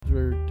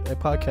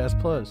Podcast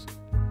Plus.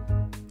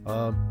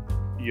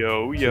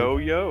 Yo.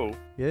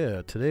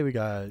 Yeah, today we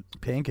got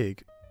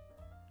Pancake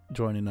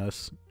joining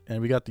us,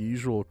 and we got the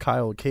usual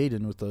Kyle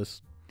Caden with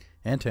us,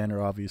 and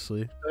Tanner,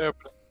 obviously.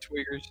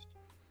 Twiggers.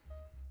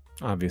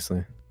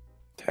 Obviously.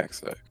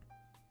 Taxac.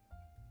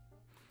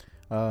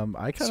 I kind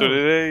of. So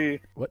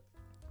today. What?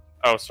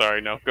 Oh, sorry.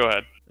 No, go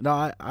ahead.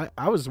 No,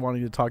 I was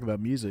wanting to talk about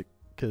music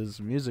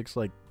because music's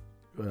like,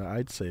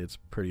 I'd say it's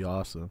pretty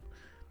awesome.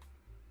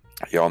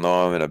 Y'all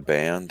know I'm in a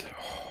band.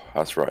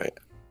 That's right.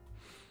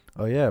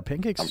 Oh yeah,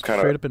 Pancake's I'm kinda-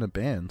 straight up in a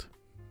band.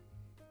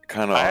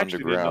 Kind of I actually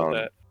didn't know underground.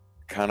 that.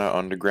 Kind of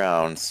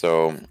underground.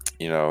 So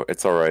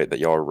it's all right that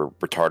y'all are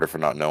retarded for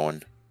not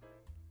knowing.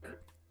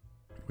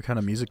 What kind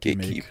of music do you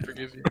make? Gatekeep.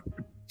 Forgive you.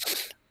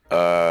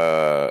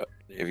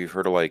 Have you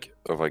heard of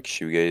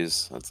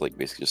shoegaze? That's like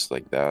basically just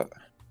like that.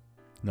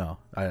 No,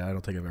 I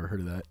don't think I've ever heard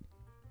of that.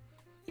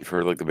 You've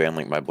heard like the band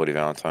like My Bloody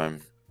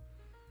Valentine?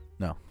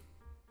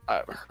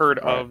 I've heard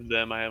Right. of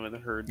them. I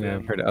haven't heard Yeah,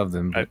 them. I've heard of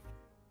them, but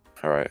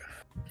All right.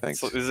 Thanks.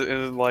 So is it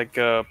like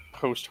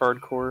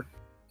post-hardcore?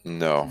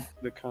 No.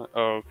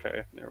 Oh,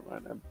 okay. Never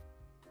mind.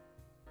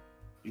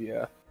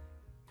 Yeah.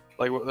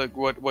 Like what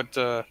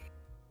I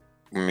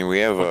mean, we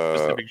have what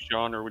specific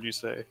genre would you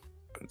say?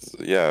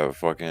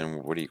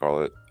 fucking, what do you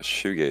call it?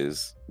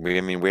 Shoegaze. We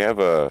have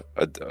a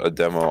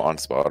demo on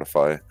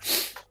Spotify.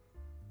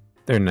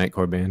 they're a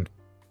nightcore band.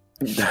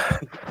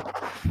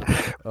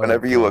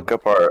 Whenever you look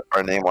up our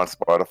name on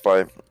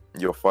Spotify,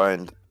 you'll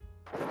find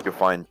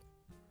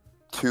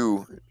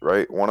two,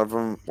 right? One of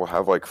them will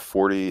have like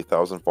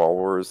 40,000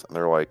 followers, and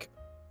they're like,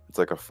 it's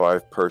like a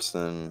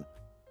 5-person,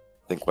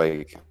 I think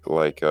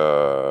like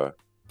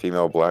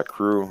female black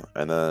crew,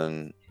 and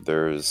then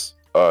there's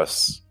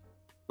us,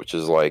 which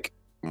is like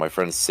my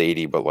friend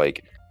Sadie, but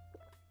like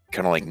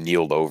kind of like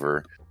kneeled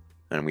over,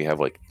 and we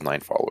have like 9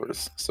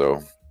 followers.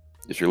 So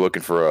if you're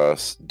looking for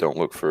us, don't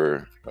look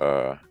for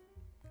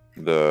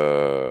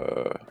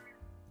the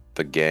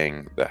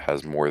gang that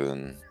has more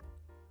than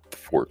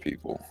 4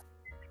 people.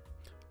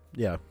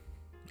 Yeah.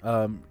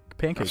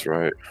 Pancake. That's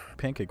right.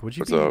 Pancake. Would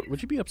you What's be up?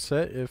 Would you be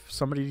upset if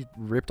somebody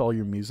ripped all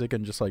your music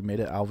and just like made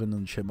it Alvin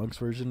and the Chipmunks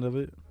version of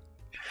it?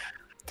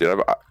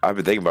 Dude, I've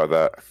been thinking about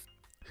that.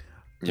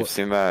 What? You've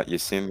seen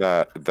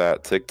that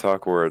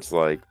TikTok where it's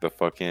like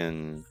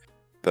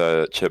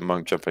the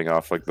chipmunk jumping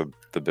off like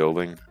the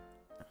building?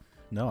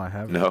 No, I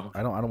haven't. No?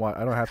 I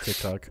don't have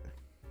TikTok.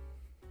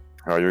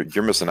 Oh,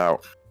 you're missing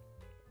out.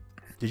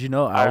 Did you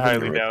know I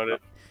Alvin? highly doubt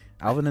it.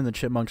 Alvin and the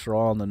Chipmunks are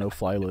all on the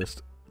no-fly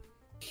list.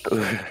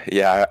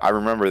 Yeah, I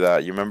remember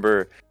that. You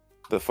remember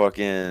the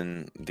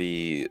fucking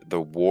the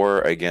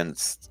war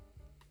against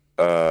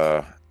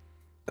what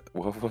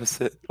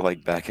was it?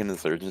 Like back in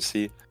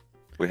Insurgency?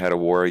 We had a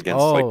war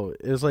against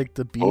It was like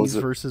the what was bees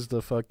it? versus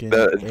the fucking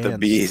the ants.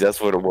 bees. That's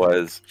what it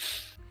was.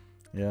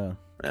 Yeah.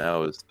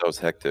 Yeah, that was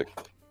hectic.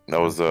 That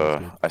was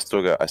That's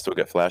good. I still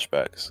get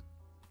flashbacks.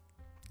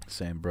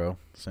 Same, bro.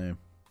 Same.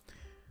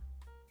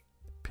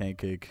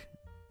 Pancake.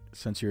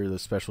 Since you're the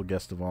special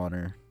guest of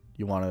honor,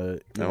 you wanna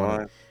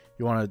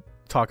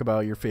talk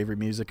about your favorite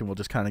music, and we'll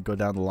just kind of go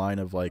down the line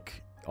of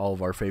like all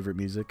of our favorite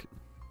music.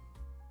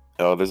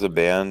 Oh, there's a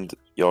band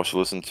y'all should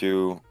listen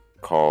to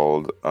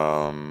called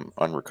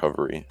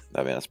Unrecovery.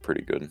 That band's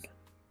pretty good.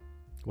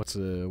 What's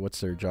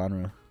their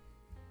genre?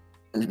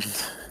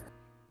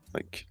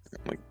 like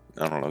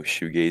I don't know,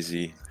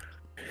 shoegazy.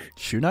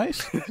 Shoe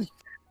nice?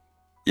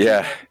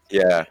 Yeah.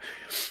 Chug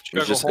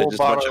It's a just whole a bunch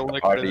bottle of of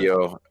liquor.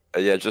 audio.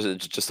 Yeah,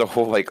 just a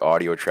whole like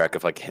audio track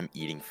of like him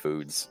eating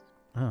foods.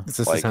 Oh. It's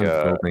just Like, the sound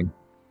of building.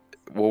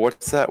 Well,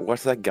 what's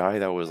that guy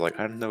that was like,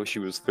 I didn't know she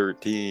was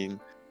 13.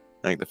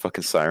 Like the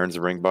fucking sirens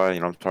ring by,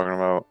 you know what I'm talking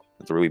about?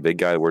 It's a really big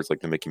guy that wears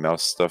like the Mickey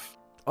Mouse stuff.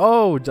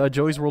 Oh,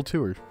 Joey's World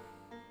Tour.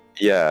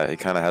 Yeah, it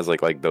kind of has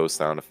like those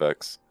sound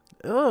effects.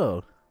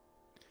 Oh.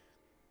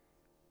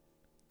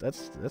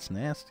 That's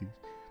nasty.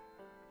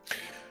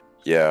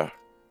 Yeah.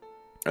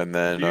 And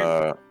then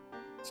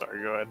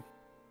Sorry, go ahead.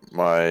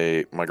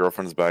 my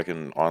girlfriend's back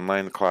in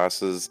online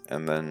classes,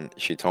 and then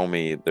she told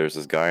me there's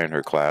this guy in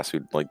her class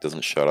who like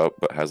doesn't shut up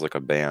but has like a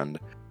band.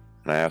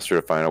 And I asked her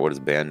to find out what his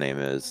band name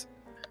is.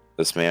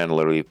 This man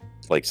literally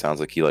like sounds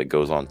like he like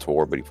goes on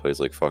tour, but he plays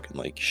like fucking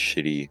like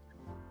shitty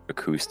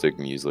acoustic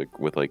music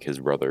with like his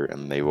brother,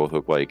 and they both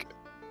look like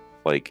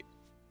I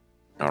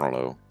don't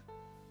know,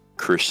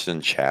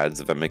 Christian Chads,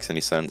 if that makes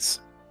any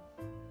sense.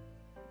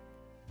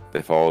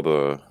 They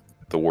follow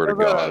the word of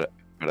God,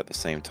 but at the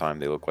same time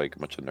they look like a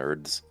bunch of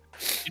nerds.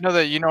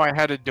 You know I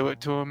had to do it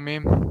to him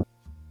meme.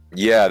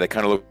 Yeah, they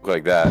kind of look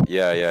like that.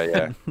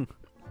 Yeah.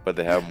 But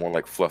they have more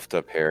like fluffed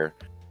up hair.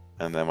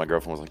 And then my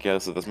girlfriend was like, "Yeah,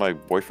 that's my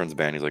boyfriend's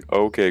band." He's like,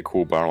 oh, "Okay,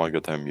 cool, but I don't like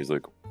that type of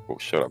music." Well,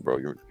 shut up, bro.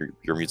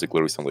 Your music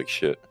literally sounds like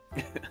shit.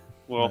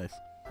 Well, Nice.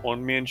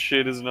 one man's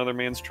shit is another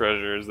man's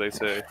treasure, as they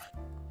say.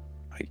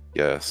 I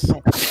guess.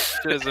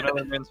 Shit is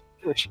another man's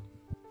fish.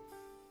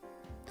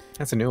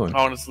 That's a new one.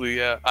 Honestly,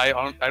 yeah, I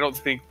don't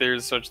think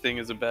there's such thing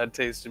as a bad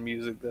taste in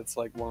music. That's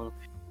like one of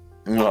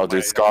No,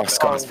 dude, Scott's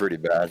Oh. pretty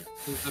bad.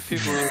 The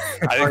people.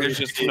 I think there's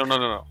just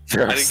no.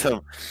 There I are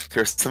think-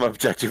 there's some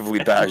objectively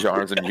bad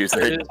genres in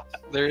music.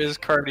 There is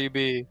Cardi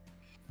B.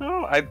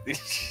 No,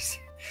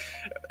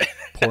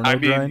 Porno I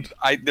mean, grind.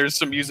 there's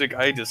some music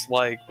I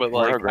dislike, but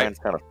Porno like grind's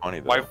kind of funny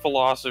though. my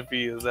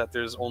philosophy is that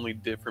there's only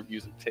different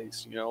music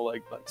tastes. You know,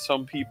 like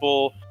some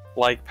people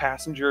like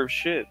Passenger of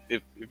Shit.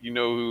 If you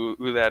know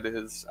who that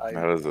is, I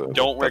That is a-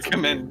 don't that's a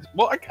recommend.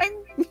 Well, if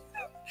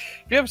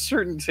you have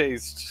certain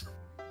tastes,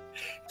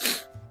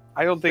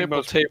 I don't think People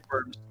most.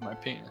 tapeworms to my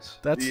penis.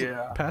 That's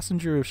Yeah.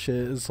 Passenger of Shit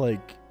is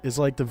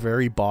like the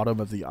very bottom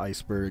of the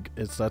iceberg.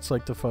 That's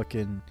like the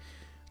fucking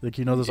like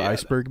you know those Yeah.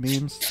 iceberg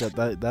memes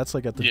that's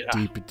like at the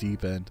Yeah.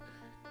 deep end.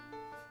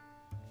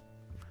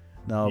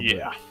 No,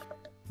 Yeah.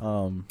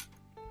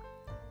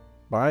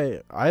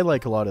 but I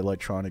like a lot of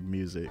electronic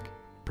music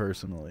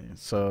personally.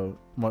 So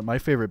my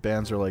favorite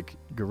bands are like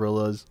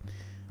Gorillaz,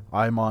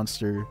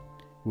 iMonster,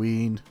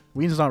 Ween.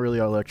 Ween's not really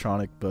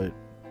electronic, but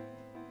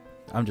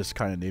I'm just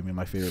kind of naming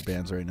my favorite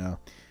bands right now.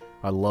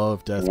 I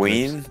love Death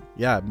Ween? Grips.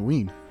 Yeah,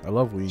 Ween. I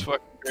love Ween. It's fucking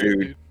Dude.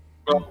 great, dude.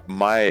 Well,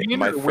 My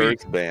Ween or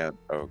first band.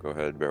 Oh, go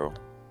ahead, bro.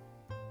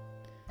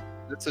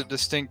 it's a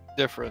distinct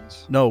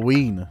difference. No,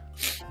 Ween.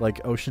 Like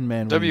Ocean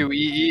Man. Ween.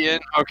 W-E-E-N?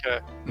 Okay,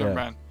 never Yeah.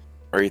 mind.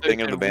 Are you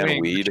thinking of the And band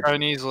Wing, Weed? The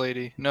Chinese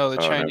lady. No, the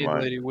Oh, never Chinese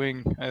mind. lady,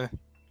 Wing.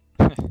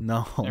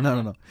 No,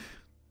 Never no.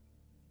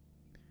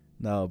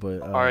 No,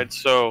 but All right.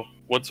 So,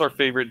 what's our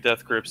favorite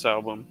Death Grips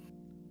album?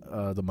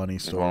 The Money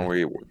The one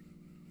Story. where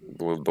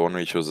the one where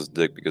he shows his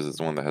dick because it's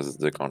the one that has his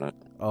dick on it.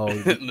 Oh,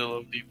 The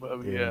Love Deep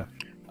Web. Yeah.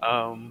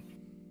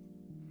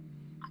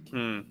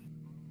 Yeah.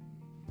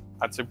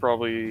 I'd say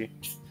probably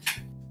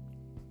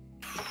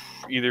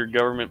either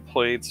Government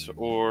Plates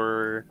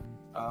or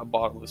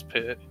Bottomless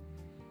Pit.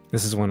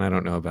 This is one I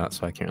don't know about,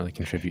 so I can't really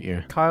contribute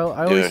here. Kyle,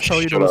 I always Yeah, tell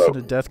you to shut listen up.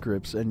 to Death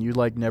Grips, and you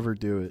like never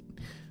do it.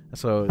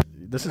 So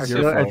this is I your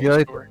feel, I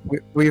fault.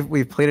 feel like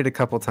we've played it a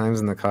couple times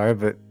in the car,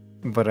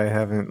 but I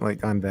haven't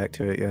like gone back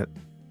to it yet.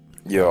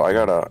 Yo, I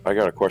got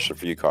a question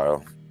for you,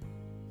 Kyle.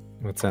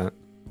 What's that?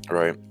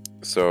 Right.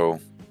 So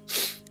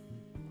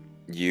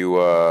you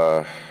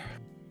are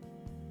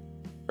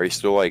you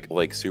still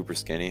like super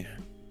skinny?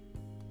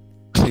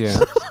 Yeah.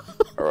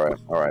 All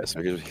right.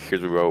 So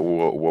here's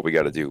what we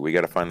got to do. We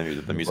got to find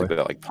the music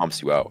that like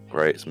pumps you out,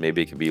 right? So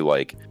maybe it could be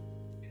like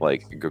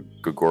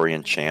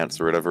Gregorian chants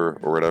or whatever,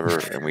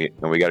 and we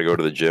got to go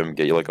to the gym,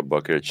 get you like a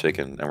bucket of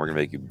chicken, and we're gonna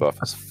make you buff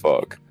as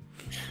fuck.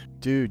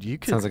 Dude, you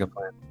could. Sounds like a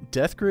plan.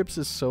 Death Grips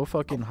is so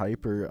fucking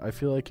hyper. I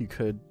feel like you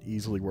could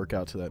easily work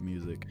out to that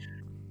music.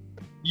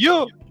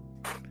 Yo!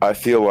 I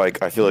feel like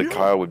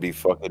Kyle would be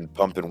fucking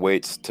pumping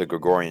weights to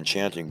Gregorian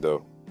chanting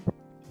though.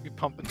 You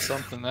pumping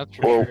something, that's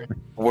for Well, sure.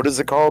 what is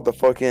it called?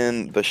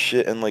 The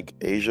shit in like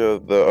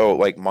Asia,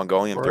 like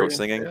Mongolian throat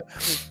singing.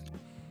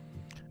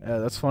 Yeah,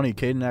 that's funny.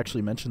 Caden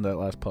actually mentioned that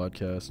last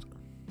podcast.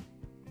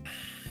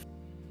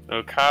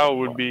 So Kyle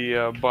would be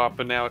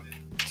bopping out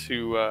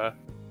to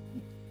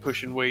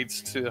pushing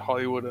weights to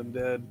Hollywood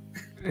Undead.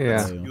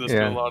 Yeah. You listen to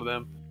Yeah. a lot of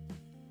them.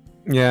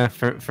 Yeah,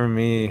 for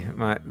me,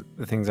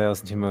 the things I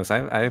listen to most,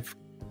 I have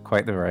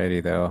quite the variety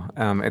though.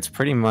 It's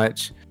pretty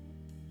much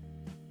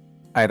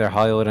either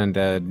Hollywood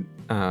Undead,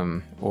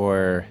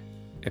 or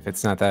if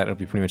it's not that, it'll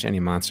be pretty much any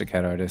Monster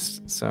Cat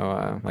artist.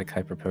 So like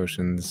Hyper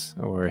Potions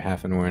or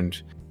Half an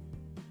Orange,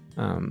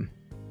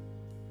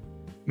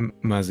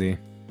 Muzzy.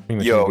 pretty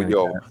much Yo, anything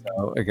yo. like that.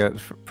 So I got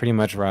pretty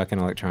much rock and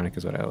electronic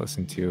is what I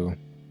listen to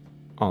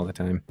all the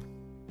time.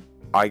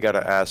 I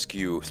gotta ask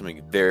you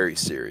something very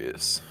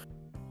serious.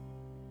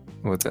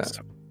 What's that?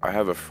 So, I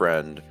have a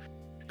friend,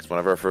 because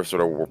whenever I first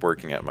started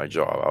working at my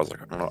job, I was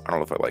like, I don't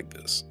know if I like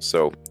this.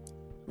 So,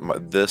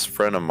 this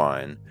friend of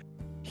mine,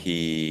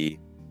 he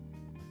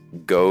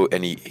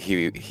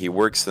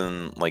works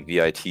in like the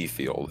IT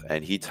field,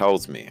 and he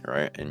tells me,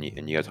 right, and you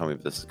gotta tell me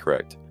if this is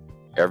correct.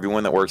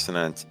 Everyone that works in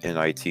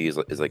IT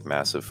is like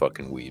massive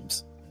fucking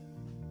weebs.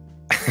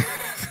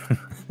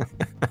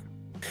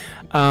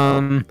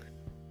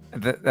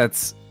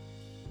 That's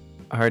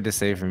hard to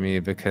say for me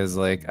because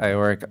like I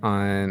work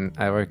in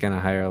a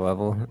higher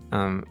level.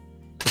 I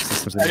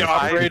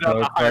operate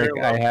on a higher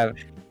I have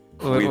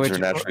Weebs are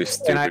naturally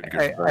stupid.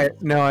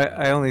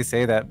 I only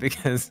say that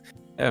because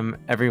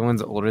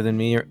everyone's older than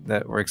me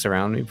that works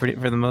around me for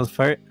the most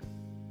part,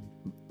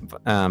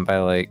 by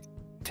like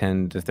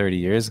 10 to 30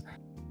 years.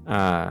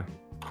 But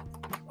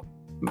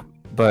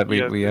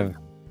we have.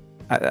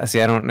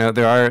 See, I don't know.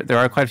 There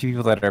are quite a few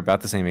people that are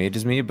about the same age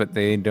as me, but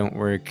they don't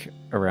work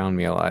around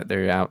me a lot.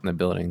 They're out in the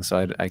building,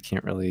 so I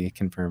can't really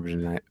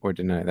confirm or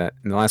deny that.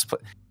 In the last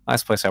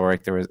place I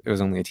worked, it was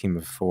only a team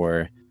of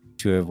 4,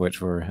 2 of which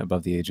were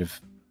above the age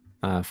of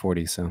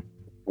 40. So,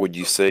 Would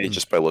you say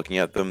just by looking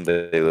at them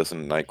that they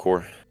listen to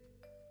Nightcore?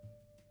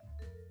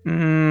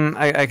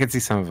 I could see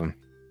some of them.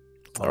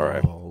 All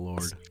right. Oh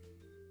Lord.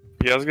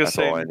 Yeah, I was gonna That's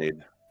say. all I need.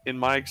 In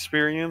my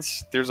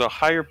experience, there's a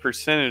higher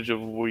percentage of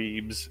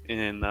weebs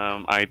in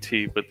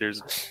IT, but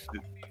there's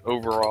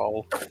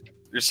overall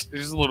there's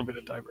a little bit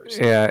of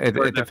diversity. Yeah,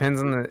 Or it depends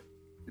on the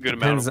Good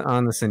amount.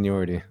 on the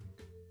seniority.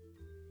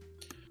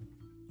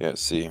 Yeah,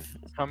 see,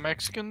 How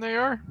Mexican they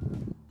are?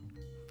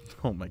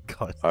 Oh my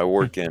god. I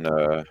work in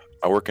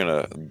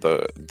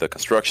the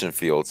construction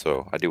field,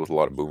 so I deal with a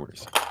lot of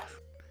boomers.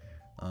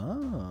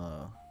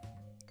 Ah.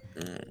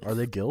 Mm. Are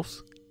they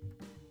gilfs?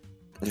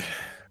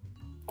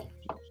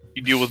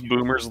 You deal with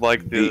boomers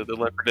like the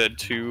Left 4 Dead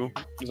 2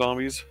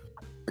 zombies.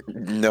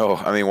 No,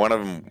 I mean one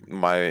of them.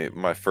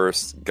 My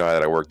first guy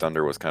that I worked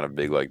under was kind of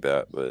big like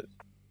that, but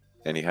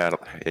and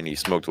he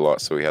smoked a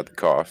lot, so he had the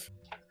cough.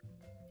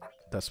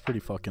 That's pretty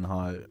fucking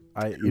hot.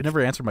 You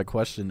never answered my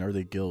question. Are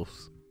they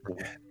gilfs?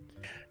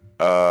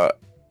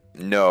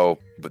 No,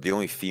 but the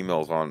only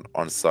females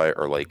on site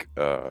are like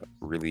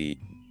really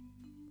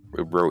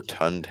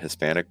rotund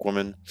Hispanic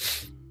women.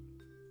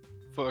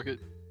 Fuck it.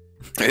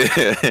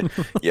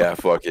 Yeah,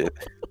 fuck it.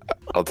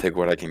 I'll take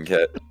what I can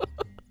get.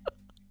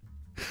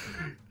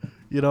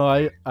 You know,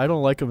 I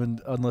don't like them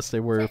unless they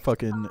wear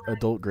fucking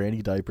adult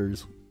granny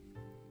diapers.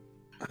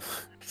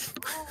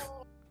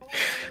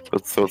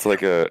 So it's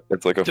like a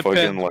Depends,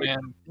 fucking like.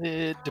 man.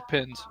 It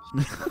depends.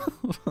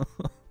 Oh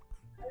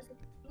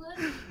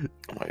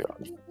my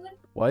god.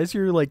 Why is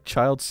your like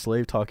child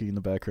slave talking in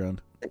the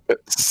background?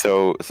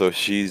 So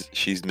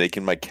she's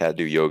making my cat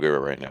do yoga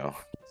right now.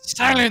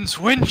 Silence,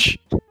 winch!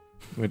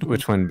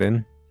 Which one,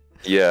 Ben?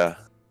 Yeah.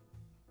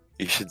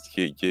 You should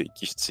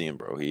see him,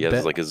 bro. He has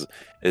Ben- like his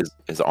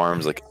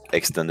arms like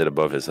extended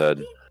above his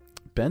head.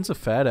 Ben's a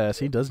fat ass.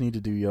 He does need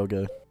to do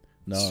yoga.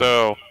 No.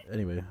 So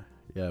Anyway,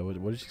 yeah. What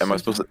did you Am say? I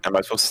supposed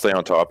to stay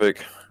on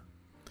topic?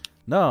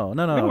 No. I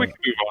think we can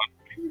move on.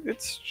 We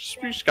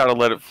just gotta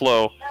let it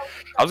flow.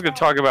 I was gonna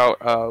talk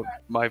about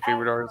my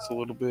favorite artists a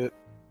little bit,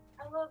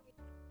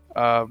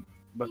 but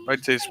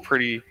I'd say it's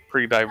pretty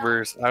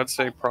diverse. I would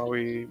say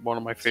probably one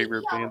of my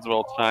favorite bands of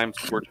all time,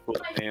 Portugal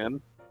the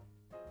Band.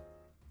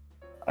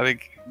 I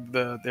think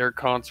their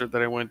concert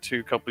that I went to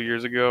a couple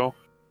years ago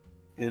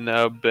in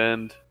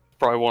Bend,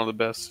 probably one of the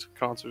best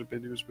concerts I've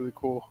been to. It was really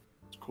cool.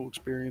 It's a cool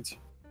experience.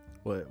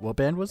 What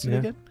band was it Yeah.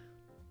 again?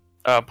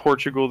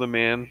 Portugal the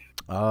Man.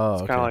 Oh,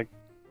 It's okay. kind of like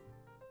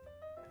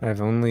I've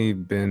only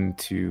been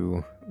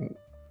to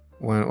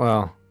one.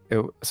 Well,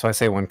 so I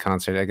say one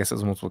concert. I guess it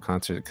was multiple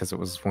concerts because it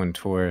was one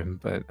tour.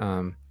 But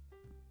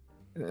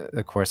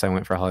of course, I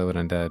went for Hollywood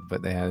Undead.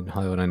 But they had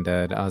Hollywood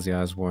Undead, Ozzy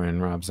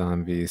Osbourne, Rob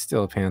Zombie,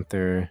 Steel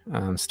Panther,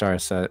 Star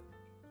Set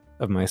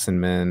of Mice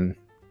and Men,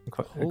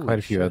 Holy quite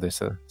a few shit. others.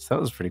 So that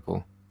was pretty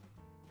cool.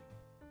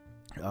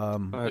 Dude,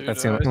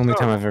 That's the I only saw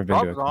time I've ever been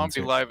Rob to a Zombie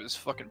concert. live is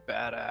fucking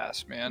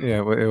badass, man. Yeah,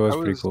 it was I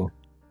pretty was- cool.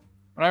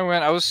 When I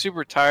went, I was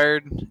super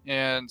tired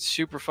and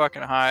super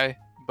fucking high,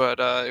 but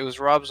it was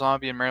Rob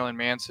Zombie and Marilyn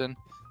Manson,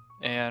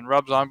 and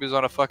Rob Zombie was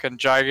on a fucking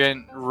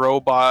giant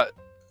robot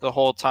the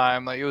whole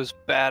time, like it was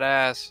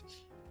badass.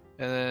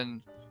 And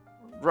then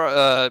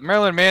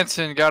Marilyn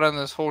Manson got on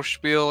this whole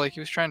spiel, like he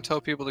was trying to tell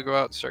people to go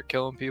out and start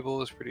killing people. It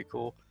was pretty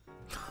cool.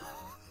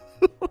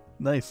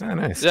 Nice. Ah,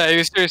 nice. Yeah,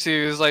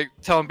 he was like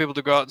telling people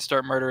to go out and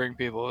start murdering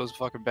people. It was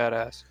fucking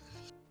badass.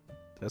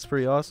 That's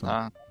pretty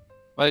awesome.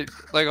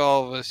 Like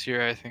all of us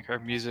here, I think our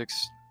music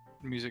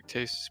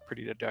taste is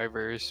pretty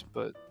diverse,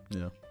 but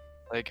Yeah.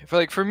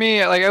 Like for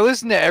me, like I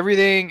listen to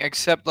everything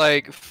except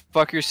like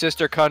 "Fuck Your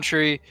Sister"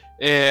 country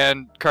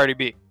and Cardi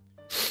B.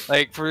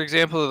 Like for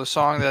example, the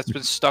song that's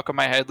been stuck in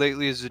my head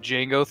lately is the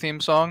Django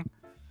theme song,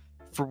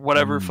 for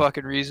whatever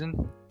fucking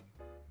reason.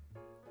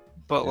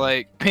 But Yeah.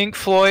 like Pink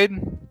Floyd,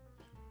 and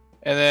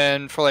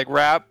then for like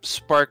rap,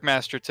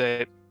 Sparkmaster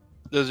Tape.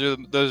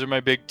 Those are my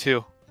big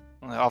two,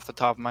 off the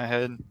top of my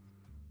head.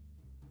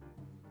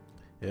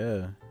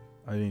 Yeah.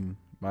 I mean,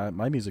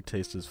 my music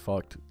taste is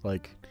fucked.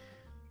 Like,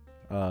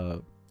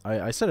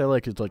 I said I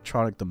like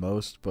electronic the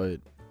most, but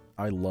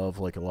I love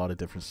like a lot of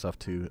different stuff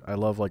too. I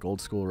love like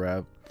old school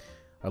rap.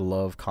 I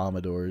love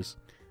Commodores.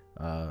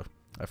 I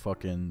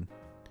fucking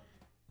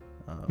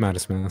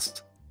Modest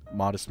Mouse.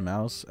 Modest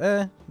Mouse.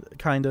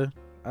 Kinda.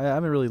 I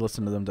haven't really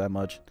listened to them that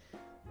much.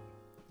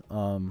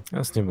 I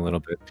listened to him a little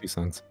bit, a few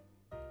songs.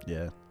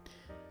 Yeah.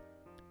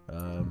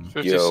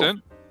 50 Yo.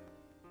 Cent.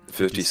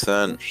 50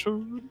 Cent.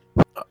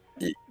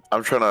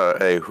 I'm trying to.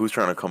 Hey, who's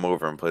trying to come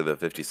over and play the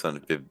 50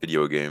 Cent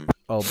video game?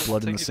 Oh,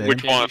 Blood in the Think Sand.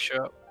 Which one?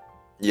 Shop.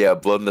 Yeah,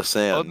 Blood in the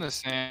Blood in Sand. the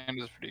Sand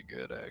is pretty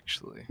good,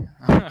 actually.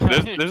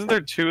 Isn't there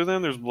two of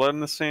them? There's Blood in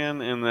the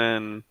Sand and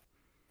then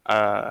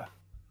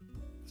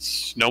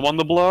Snow on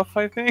the Bluff,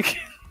 I think.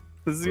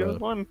 This is the other Bruh.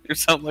 one or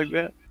something like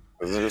that.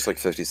 Isn't it just like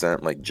 50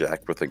 Cent like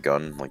jacked with a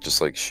gun, like just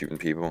like shooting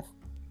people?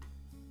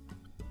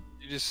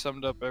 You just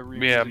summed up every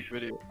Yeah. music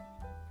video.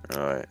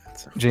 All right.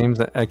 James,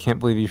 I can't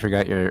believe you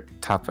forgot your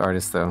top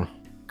artist though,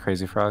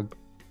 Crazy Frog.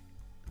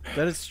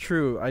 That is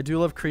true. I do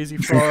love Crazy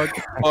Frog.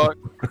 Fuck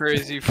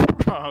Crazy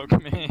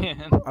Frog,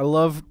 man. I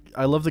love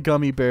the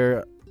Gummy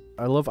Bear.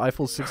 I love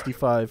Eiffel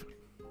 65.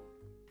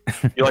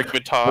 You like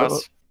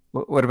Matas?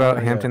 What about Oh,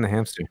 yeah. Hampton the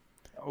Hamster?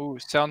 Oh,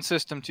 Sound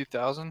System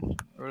 2000.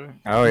 Oh yeah,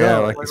 I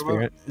No, like what the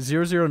about-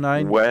 spirit.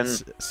 009 When-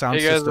 sound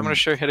Hey guys, system. I'm gonna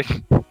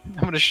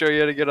show you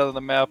how to get on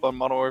the map on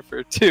Modern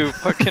Warfare 2.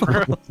 Fucking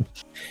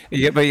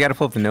Yeah, but you gotta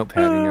pull up the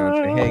notepad, you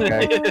know. And say, hey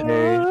guys, hey,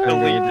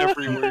 delete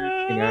every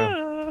word. you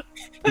know.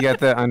 You got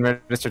the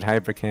unregistered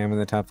hypercam in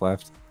the top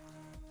left.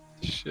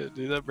 Shit,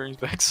 dude, that brings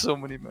back so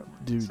many memories.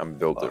 Dude, I'm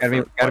built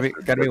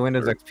Gotta be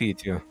Windows XP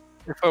too.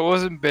 If I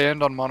wasn't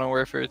banned on Modern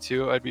Warfare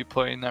 2, I'd be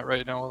playing that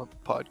right now while the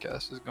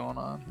podcast is going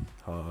on.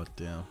 oh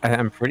damn.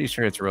 I'm pretty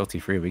sure it's royalty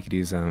free. We could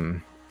use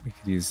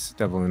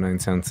 009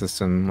 sound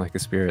system like a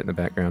spirit in the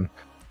background.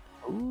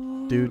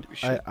 Ooh, Dude,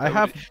 shit, I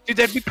have. Dude,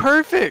 that'd be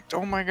perfect.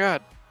 Oh my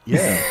god.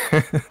 Yeah.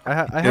 I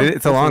have.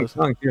 It's a both of long those-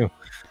 song too.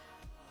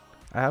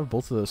 I have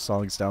both of those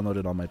songs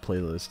downloaded on my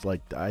playlist.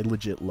 Like, I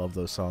legit love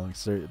those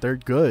songs. They're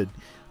good.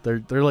 They're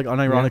like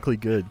unironically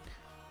good.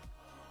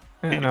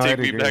 Yeah, You no, take I'd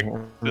me agree. back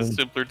to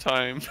simpler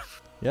time.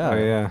 Yeah. Oh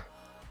yeah.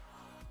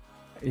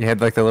 You had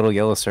like the little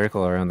yellow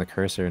circle around the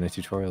cursor in a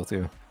tutorial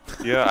too.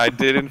 Yeah, I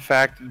did in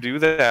fact do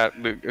that.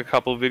 A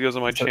couple of videos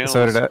on my channel.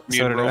 So did I. Me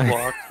So and did I.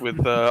 Roblox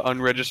with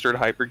unregistered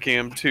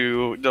HyperCam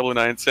 2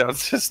 009 sound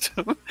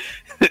system,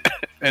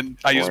 and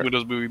I used What?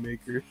 Windows Movie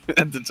Maker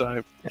at the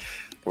time.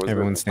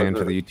 Everyone's staying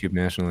for the YouTube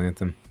national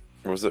anthem.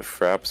 Was it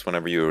Fraps?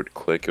 Whenever you would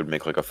click, it would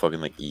make like a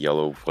fucking like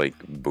yellow like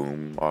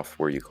boom off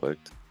where you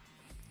clicked.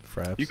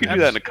 Fraps. You could do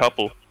that in a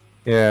couple.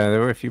 Yeah,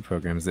 there were a few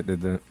programs that did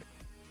that.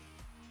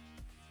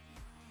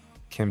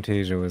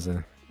 Camtasia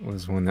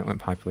was one that went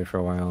popular for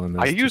a while. And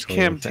I use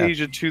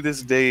Camtasia to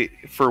this day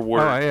for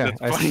work. Oh, yeah.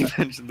 That's funny you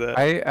mentioned that.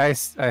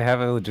 I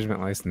have a legitimate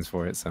license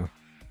for it, so.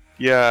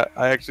 Yeah,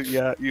 I actually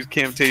use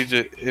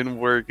Camtasia in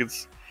work.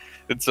 It's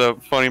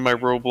funny my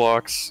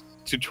Roblox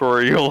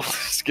tutorial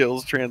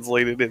skills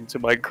translated into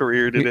my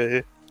career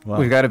today. Wow.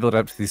 We've got to build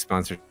up to these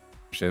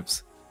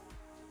sponsorships.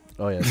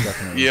 Oh yeah,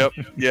 definitely. Yep.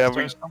 Yeah,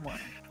 Start somewhere.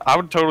 I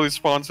would totally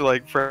sponsor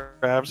like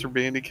Fraps or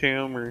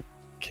Bandicam or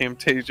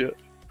Camtasia.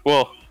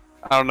 Well,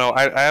 I don't know.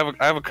 I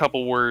have a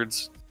couple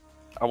words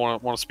I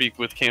want to speak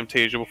with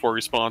Camtasia before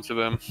we sponsor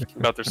them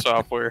about their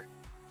software.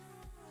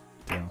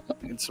 Yeah.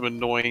 It's some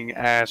annoying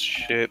ass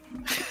shit.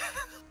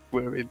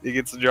 It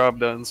gets the job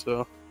done.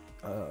 So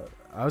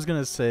I was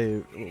gonna say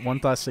one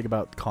last thing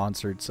about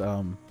concerts.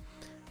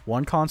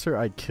 One concert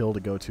I'd kill to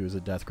go to is a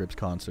Death Grips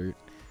concert.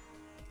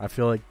 I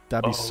feel like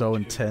that'd be so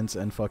dude. intense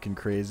and fucking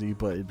crazy,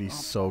 but it'd be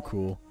so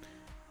cool.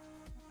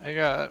 I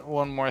got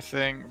one more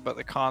thing about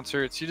the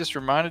concerts. You just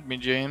reminded me,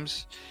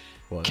 James.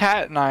 What?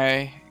 Kat and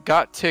I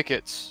got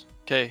tickets.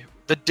 Okay,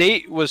 the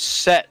date was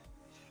set.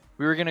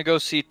 We were gonna go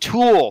see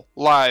Tool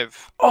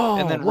live,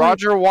 and then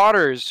Roger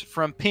Waters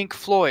from Pink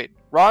Floyd.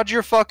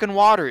 Roger fucking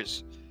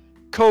Waters.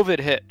 COVID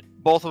hit.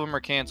 Both of them are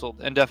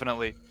canceled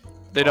indefinitely.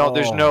 They don't.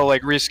 There's no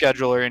like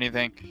reschedule or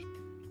anything.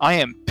 I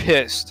am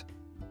pissed.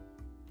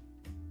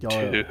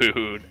 Y'all,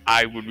 dude,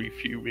 I would be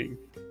fuming.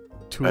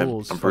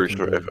 Tools. I'm pretty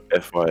fucking sure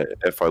good.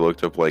 if I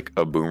looked up like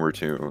a Boomer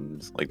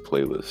Tunes like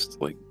playlist,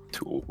 like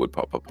Tool would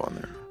pop up on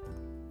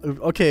there.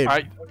 Okay. All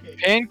right,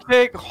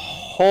 Pancake.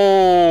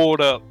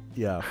 Hold up.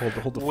 Yeah. Hold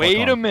the. fuck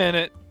Wait a on.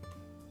 minute.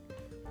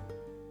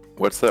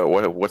 What's that?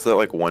 What's that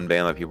like one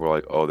band that people are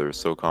like, oh, they're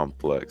so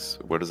complex?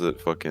 What is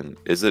it? Fucking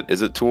is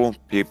it Tool?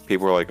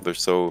 People are like, they're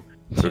so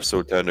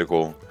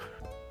technical.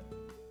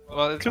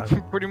 Well, it's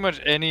pretty much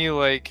any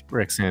like.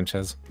 Rick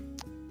Sanchez.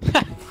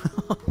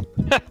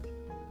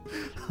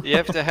 You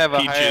have to have a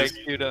high Peaches.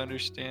 IQ to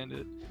understand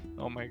it.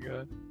 Oh my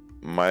god.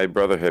 My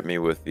brother hit me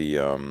with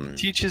the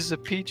Teaches the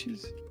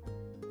peaches.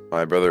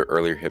 My brother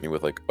earlier hit me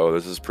with like, oh,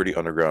 this is pretty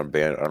underground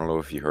band. I don't know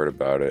if you heard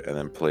about it, and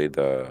then played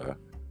the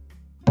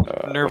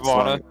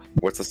Nirvana.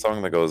 What's the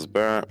song that goes?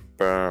 Bah,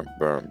 bah,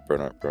 bah,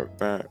 bah, bah,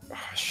 bah. Oh,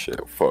 shit,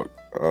 fuck.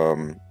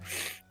 The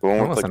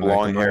one with like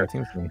long hair,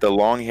 the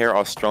long hair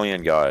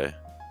Australian guy,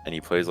 and he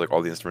plays like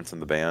all the instruments in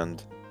the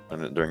band.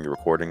 And during the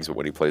recordings,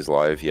 when he plays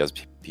live,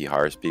 he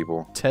hires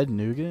people. Ted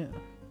Nugent.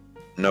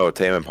 No,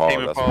 Tame Impala.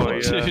 Tame That's Impala, what it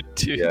was. yeah.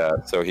 Dude. Yeah,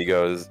 so he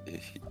goes.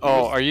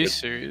 Oh, are you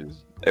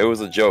serious? It was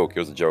a joke. It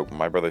was a joke.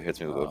 My brother hits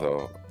me with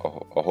a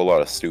whole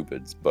lot of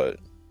stupids, but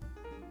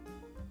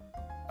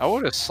I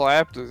would have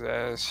slapped his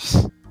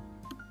ass.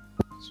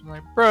 I'm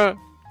like, bruh.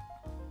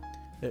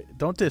 Hey,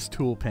 don't diss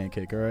Tool,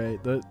 Pancake. All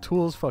right. The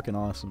Tool's fucking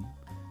awesome.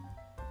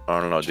 I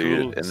don't know, dude.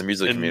 In Tools, the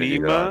music community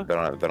Enigma?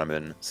 that I'm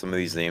in, some of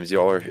these names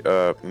y'all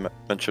are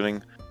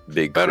mentioning,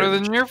 big Better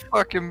cringe, than your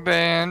fucking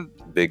band.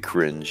 big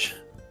cringe.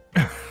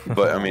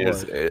 But I mean,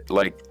 it's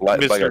like I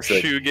Mr.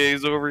 said,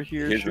 Shoegaze over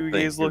here. here's the thing,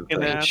 Shoegaze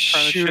looking here's the at, thing.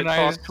 trying to Shoe shit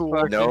nice talk Tool.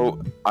 fucking-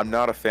 no, I'm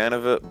not a fan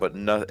of it, but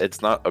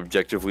it's not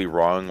objectively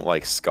wrong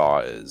like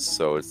ska is.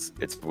 So it's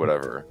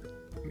whatever.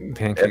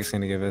 Pancake's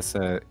gonna give us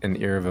an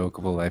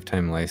irrevocable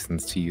lifetime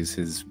license to use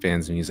his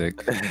band's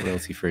music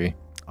royalty free.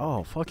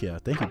 Oh fuck yeah!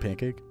 Thank you,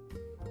 Pancake.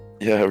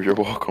 Yeah, you're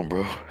welcome,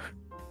 bro.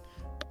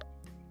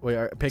 Wait,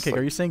 Pancake,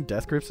 like- are you saying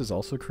Death Grips is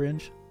also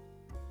cringe?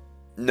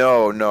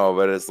 No,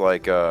 but it's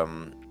like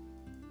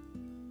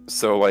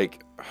so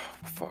like,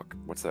 fuck,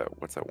 what's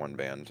that one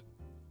band?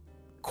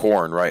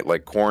 Korn, right?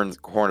 Like Korn is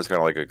kind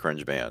of like a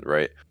cringe band,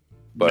 right?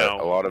 But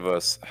No. a lot of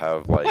us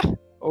have like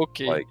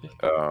Okay.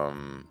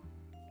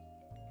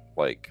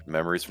 like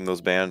memories from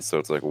those bands, so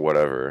it's like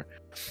whatever.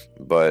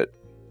 But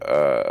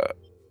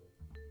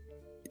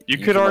You You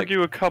could can, like-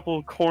 argue a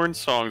couple Korn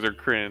songs are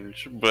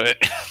cringe, but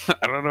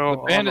I don't know.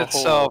 the on band the whole.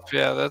 itself,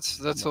 yeah, that's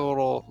a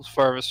little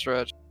far of a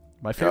stretch.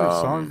 My favorite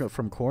song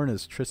from Korn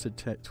is Twisted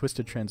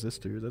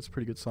Transistor. That's a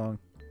pretty good song.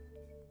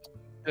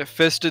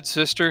 Fisted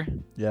Sister.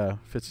 Yeah,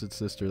 Twisted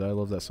Sister. I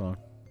love that song.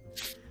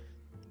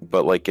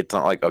 But like, it's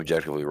not like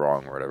objectively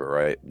wrong or whatever,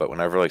 right? But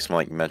whenever like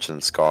someone like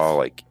mentions ska,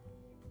 like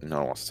no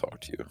one wants to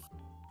talk to you.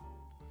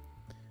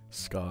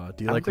 Ska.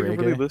 Do you I like don't think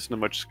reggae? I really listen to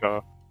much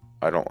ska.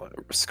 I don't.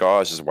 Ska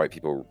is just white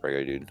people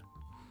reggae, dude.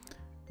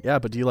 Yeah,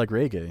 but do you like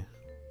reggae?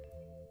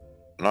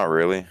 Not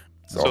really.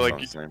 It's all So sounds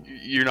like, the same.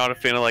 you're not a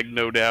fan of like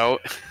No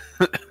Doubt?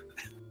 I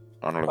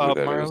don't know who Bob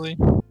that is. Marley.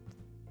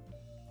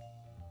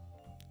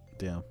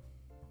 Damn.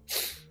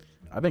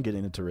 I've been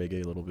getting into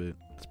reggae a little bit.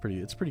 It's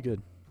pretty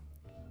good.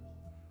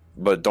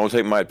 But don't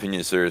take my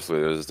opinion seriously.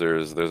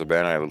 There's a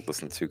band I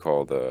listen to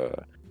called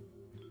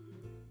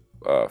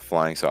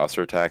Flying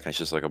Saucer Attack, and it's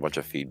just like a bunch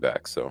of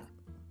feedback. So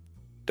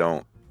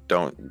don't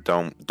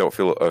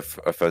feel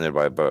offended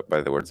by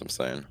the words I'm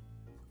saying.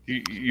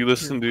 You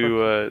listen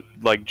to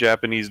like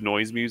Japanese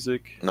noise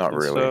music? Not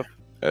and really. Stuff?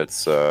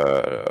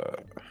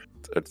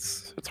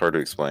 It's hard to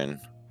explain,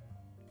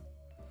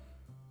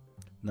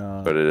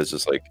 No. but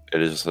it's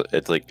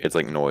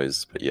like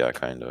noise. But yeah,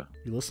 kinda.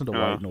 You listen to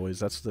white noise.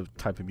 That's the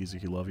type of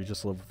music you love. You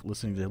just love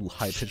listening to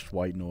high-pitched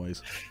white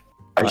noise.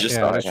 I just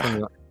yeah,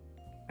 thought.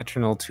 I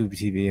turn old tube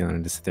TV on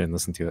and just sit there and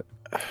listen to it.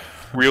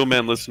 Real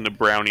men listen to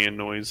Brownian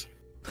noise.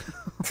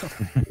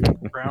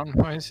 Brown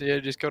noise. Yeah,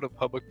 just go to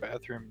public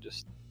bathroom.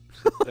 Just.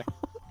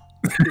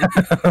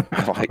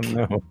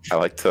 I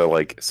like to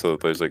like, so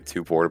there's like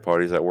two porta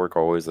potties at work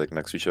always like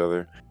next to each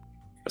other.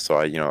 So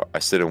I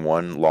sit in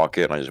one, lock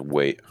it, and I just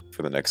wait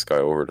for the next guy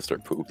over to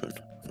start pooping.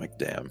 I'm like,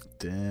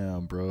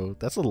 damn, bro,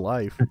 that's a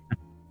life.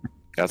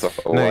 that's a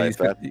No, life.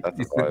 That's a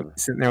vibe.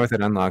 sitting there with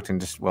it unlocked and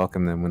just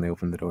welcome them when they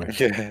open the door.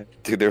 Yeah,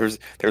 dude. There was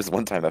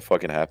one time that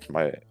fucking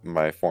happened.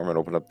 My foreman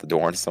opened up the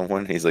door on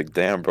someone. He's like,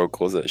 damn, bro,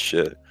 close that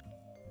shit.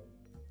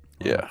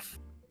 Yeah.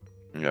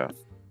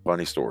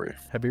 Funny story.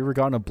 Have you ever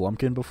gotten a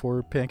Blumpkin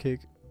before,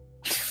 Pancake?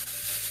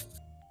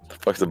 The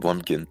fuck's a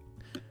blumpkin?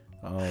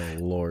 Oh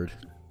lord.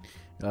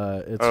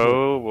 It's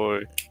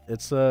Boy.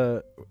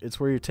 it's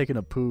where you're taking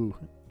a poo,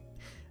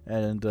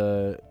 and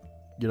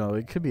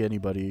it could be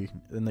anybody,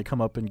 and they come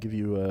up and give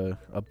you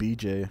a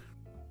BJ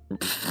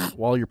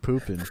while you're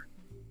pooping.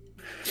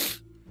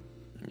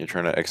 You're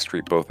trying to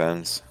excrete both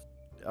ends.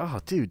 Oh,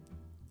 dude,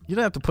 you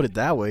don't have to put it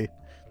that way.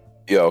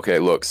 Yeah. Okay.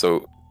 Look.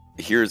 So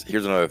here's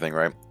another thing,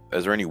 right?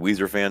 Is there any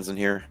Weezer fans in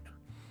here?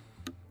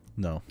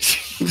 No.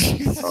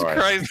 Jesus All right.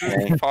 Christ,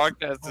 this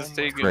podcast is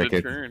taking a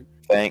Cricket. turn.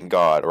 Thank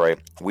God, right?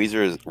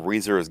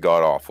 Weezer is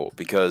god awful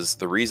because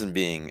the reason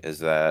being is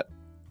that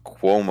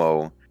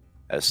Cuomo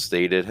has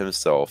stated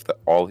himself that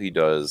all he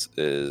does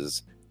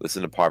is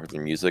listen to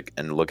popular music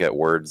and look at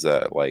words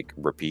that like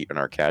repeat and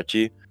are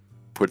catchy,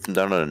 puts them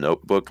down on a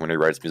notebook. When he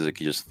writes music,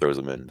 he just throws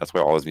them in. That's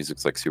why all his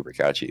music's like super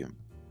catchy.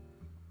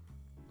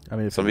 I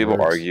mean, if Some it people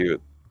works. argue,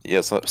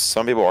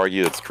 some people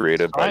argue it's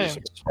creative, but I just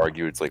Science.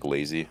 argue it's like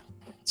lazy.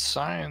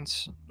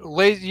 Science.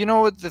 You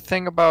know what the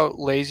thing about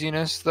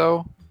laziness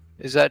though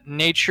is that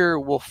nature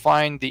will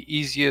find the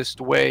easiest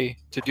way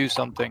to do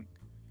something.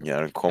 Yeah,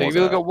 and Like, Cuomo's if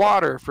you look not. at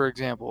water, for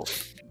example,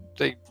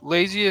 the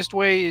laziest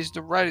way is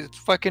to write. It's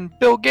fucking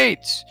Bill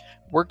Gates.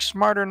 Work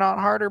smarter, not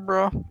harder,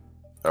 bro.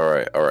 All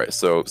right.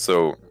 So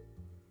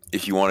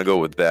if you want to go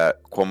with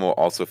that, Cuomo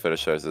also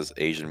fetishizes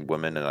Asian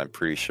women, and I'm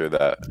pretty sure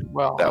that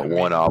Well, that I mean,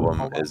 one album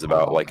hold is on, about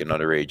hold on. like an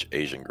underage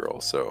Asian girl.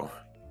 So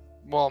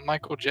Well,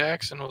 Michael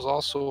Jackson was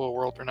also a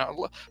world-renowned.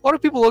 A lot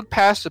of people look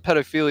past the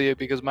pedophilia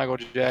because Michael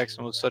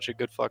Jackson was such a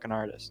good fucking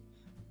artist.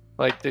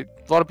 Like, a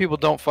lot of people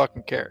don't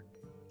fucking care.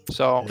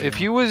 So Yeah. if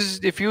he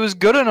was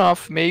good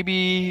enough,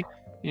 maybe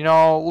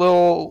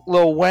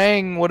Lil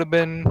Wang would have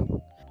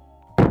been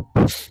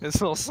his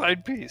little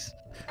side piece.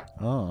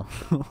 Oh.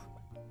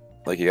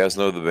 like you guys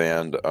know the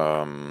band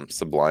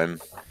Sublime.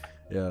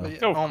 Yeah.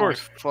 Oh, of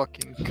course. My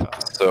fucking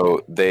god.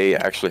 So they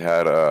actually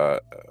had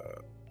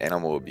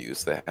animal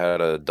abuse. They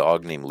had a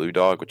dog named Lou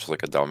Dog, which is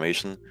like a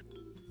Dalmatian.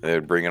 They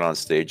would bring it on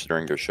stage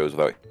during their shows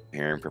without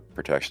hearing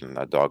protection, and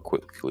that dog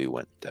quickly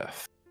went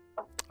deaf.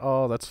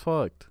 Oh, that's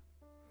fucked.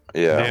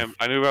 Yeah, Damn,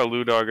 I knew about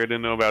Lou Dog. I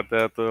didn't know about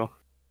that though.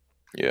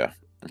 yeah.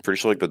 I'm pretty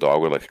sure like the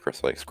dog would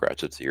like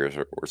scratch its ears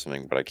or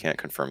something, but I can't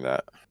confirm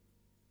that.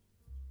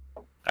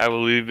 I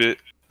believe it.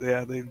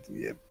 Yeah, they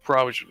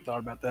probably should have thought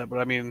about that. But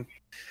I mean,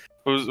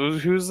 who's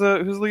the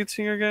lead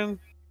singer again?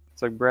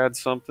 It's like Brad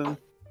something.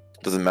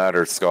 Doesn't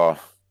matter, it's ska.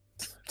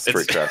 It's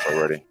straight It's- trash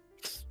already.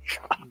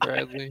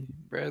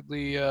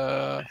 Bradley.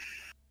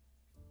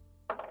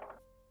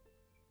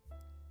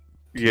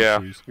 Yeah,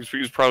 Jeez. he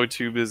was probably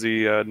too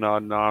busy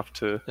nodding off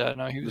to Yeah,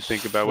 no, he was.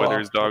 think about whether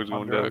his dog's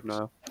fucked going on deaf drugs.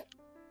 now.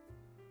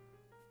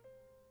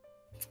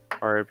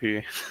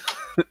 R.I.P.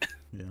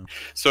 Yeah.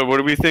 So, what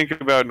do we think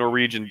about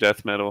Norwegian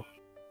death metal?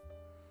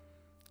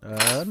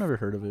 I've never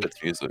heard of it.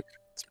 It's music.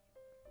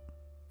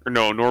 Or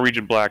no,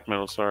 Norwegian black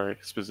metal. Sorry,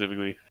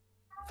 specifically.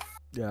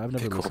 Yeah, I've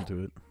never Cool. listened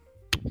to it.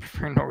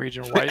 For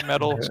Norwegian white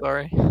metal,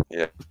 sorry.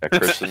 Yeah,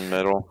 Christian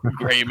metal.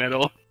 Gray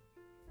metal,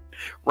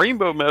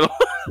 rainbow metal.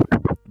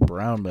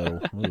 Brown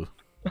metal. Ooh.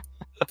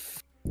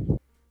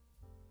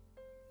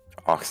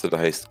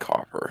 Oxidized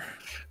copper.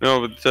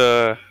 No,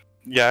 but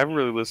yeah, I haven't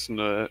really listened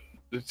to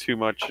it too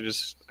much.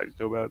 I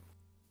know about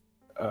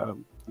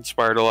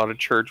inspired a lot of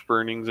church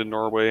burnings in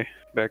Norway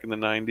back in the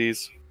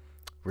 90s.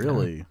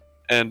 Really?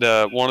 And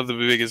one of the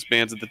biggest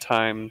bands at the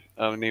time,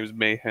 name is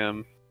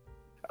Mayhem.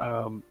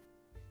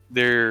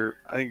 They're,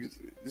 I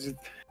think,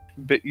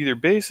 either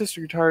bassist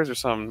or guitarist or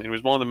something. It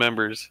was one of the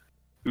members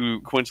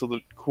who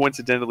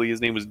coincidentally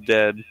his name was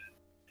Dead.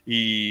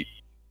 He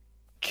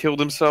killed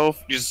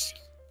himself, just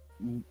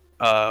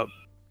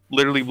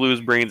literally blew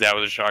his brains out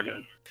with a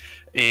shotgun.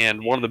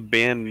 And one of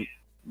the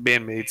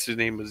bandmates, his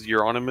name was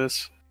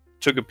Euronymous,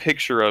 took a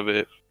picture of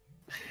it,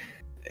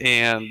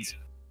 and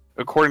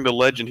according to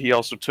legend, he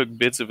also took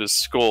bits of his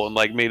skull and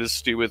like made a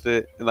stew with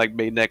it, and like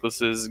made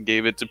necklaces and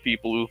gave it to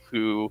people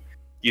who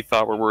he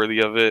thought were worthy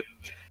of it.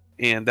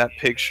 And that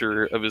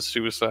picture of his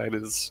suicide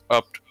is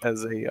up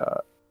as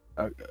a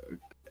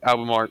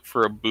album art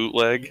for a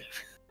bootleg.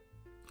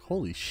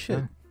 Holy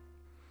shit!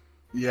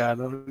 Yeah,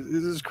 no,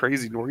 this is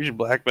crazy. Norwegian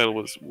black metal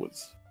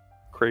was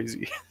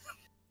crazy.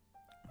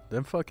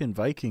 Them fucking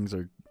Vikings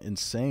are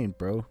insane,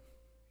 bro.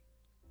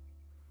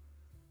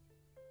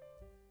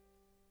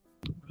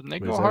 When they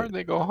Wait, go is hard, that-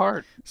 they go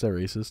hard. Is that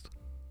racist?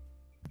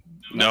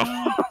 No.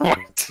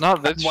 No,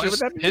 that's Why would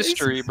just that be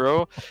history, racist?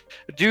 bro.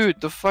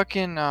 Dude, the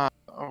fucking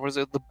was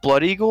it the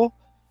Blood Eagle?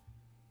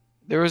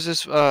 There was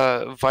this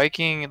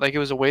Viking, like it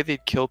was a way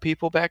they'd kill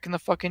people back in the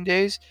fucking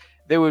days.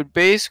 They would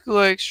basically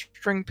like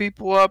string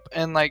people up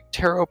and like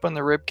tear open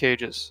the rib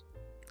cages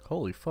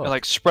Holy fuck! and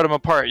like spread them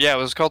apart. Yeah, it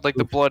was called like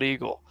the Blood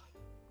Eagle,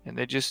 and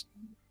they just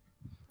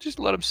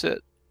let them sit.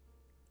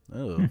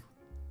 Oh,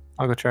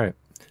 I'll go try it.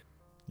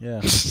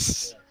 yeah.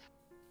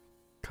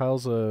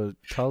 Kyle's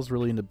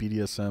really into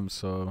BDSM,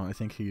 so I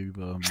think he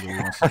really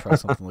wants to try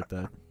something like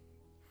that.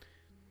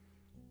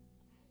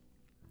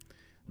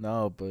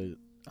 No, but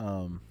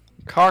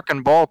Cock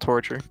and ball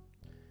torture.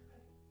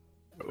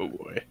 Oh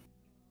boy.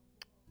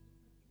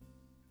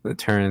 The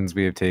turns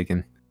we have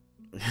taken.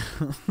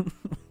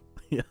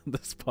 yeah,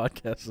 this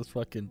podcast is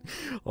fucking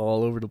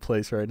all over the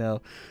place right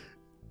now.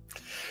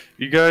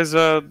 You guys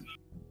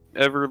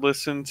ever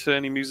listen to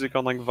any music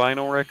on like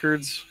vinyl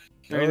records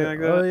or anything like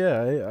that? Oh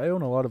yeah, I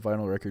own a lot of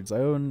vinyl records. I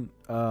own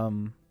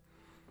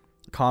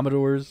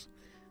Commodore's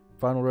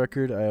vinyl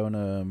record. I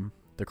own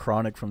the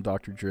Chronic from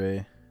Dr.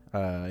 Dre.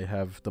 I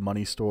have the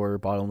Money Store,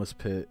 Bottomless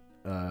Pit,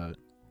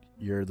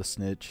 You're the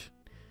Snitch.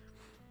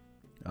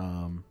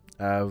 I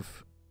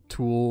have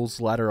Tools,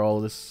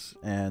 Lateralus,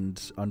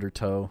 and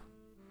Undertow.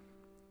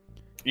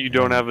 You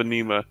don't have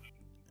Anima.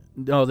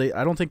 No,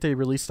 I don't think they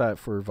released that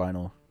for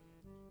vinyl.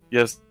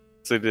 Yes,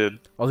 they did.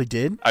 Oh, they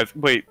did?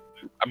 Wait.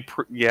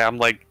 I'm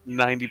like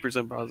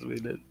 90% positive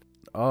they did.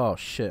 Oh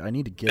shit, I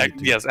need to get it.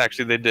 Dude. Yes,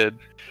 actually they did.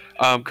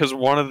 Because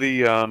one of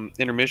the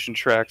intermission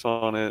tracks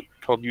on it,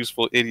 called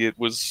 "Useful Idiot,"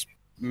 was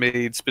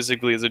made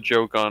specifically as a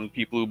joke on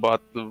people who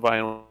bought the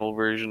vinyl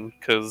version,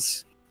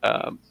 because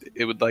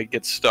it would like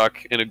get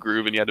stuck in a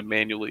groove and you had to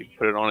manually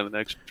put it on in the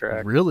next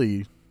track.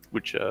 Really?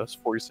 Which is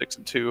 46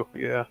 and 2.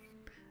 Yeah.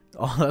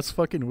 Oh, that's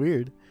fucking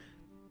weird.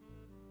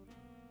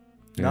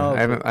 Yeah,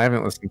 No, I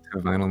haven't listened to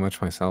vinyl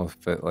much myself,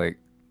 but like,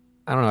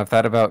 I don't know. I've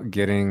thought about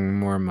getting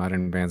more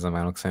modern bands on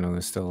vinyl because I know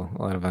there's still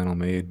a lot of vinyl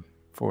made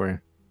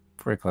for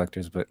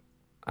collectors, but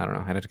I don't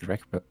know. I'd have to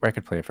get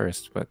record player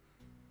first, but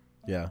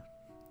Yeah.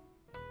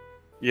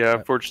 Yeah,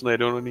 unfortunately I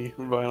don't own any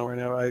vinyl right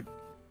now. I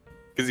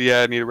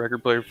need a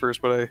record player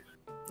first, but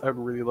I would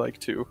really like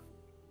to.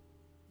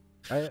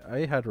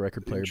 I had a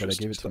record player, but I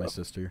gave it to my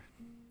Interesting sister.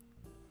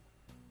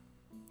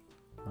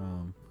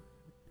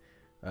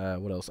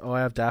 What else? Oh, I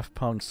have Daft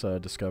Punk's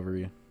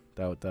Discovery.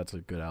 That's a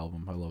good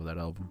album. I love that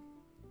album.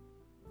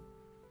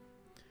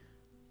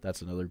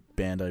 That's another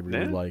band I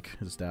really Yeah. like,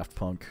 is Daft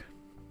Punk.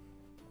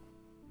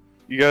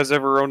 You guys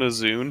ever own a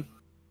Zune?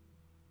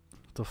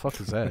 What the fuck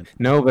is that?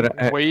 no.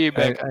 But Way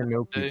back I in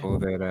know the day. people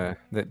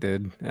that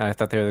did. I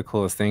thought they were the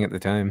coolest thing at the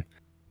time.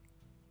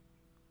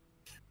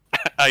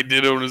 I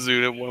did own a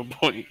Zune at one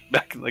point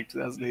back in like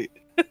 2008.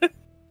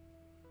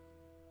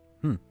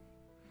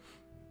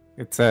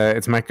 It's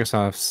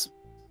Microsoft's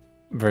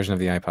version of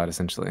the iPod,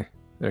 essentially.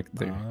 Their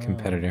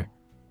competitor.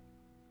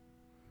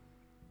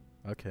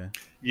 Okay.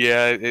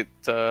 Yeah, it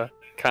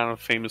kind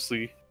of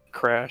famously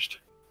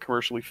crashed,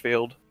 commercially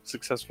failed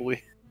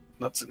successfully.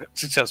 Not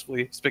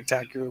successfully,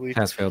 spectacularly.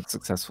 Has failed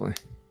successfully.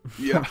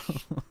 Yeah.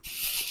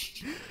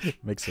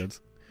 Makes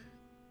sense.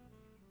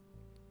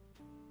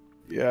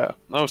 Yeah.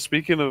 No,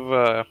 speaking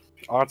of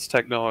odds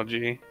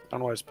technology, I don't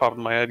know why it's popping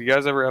in my head. You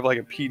guys ever have like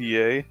a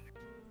PDA?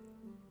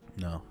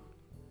 No.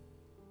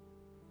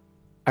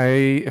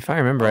 If I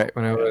remember right,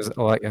 when I was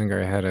a lot younger,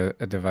 I had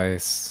a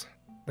device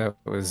that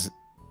was,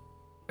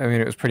 I mean,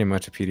 it was pretty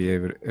much a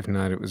PDA, but if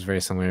not, it was very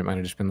similar. It might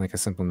have just been like a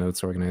simple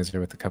notes organizer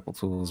with a couple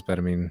tools, but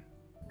I mean,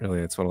 really,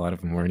 that's what a lot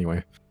of them were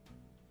anyway.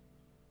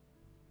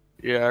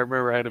 Yeah, I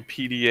remember I had a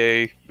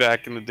PDA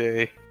back in the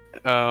day.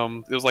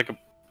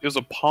 It was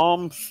a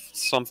Palm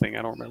something.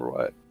 I don't remember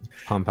what.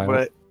 Palm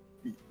Pilot.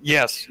 But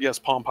yes,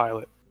 Palm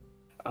Pilot.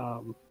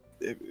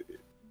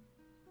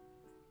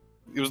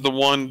 It was the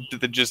one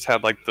that just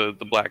had like the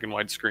black and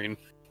white screen.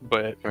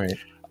 But Right.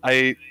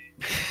 I,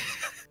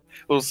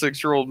 little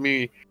 6-year-old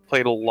me,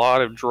 played a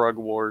lot of Drug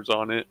Wars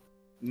on it.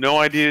 No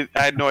idea.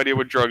 I had no idea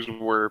what drugs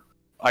were.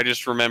 I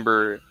just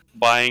remember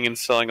buying and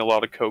selling a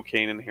lot of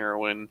cocaine and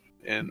heroin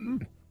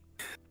and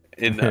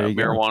There you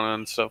go. marijuana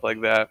and stuff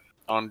like that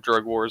on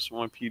Drug Wars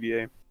on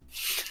PDA.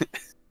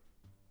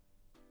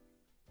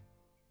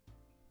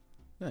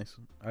 Nice.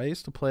 I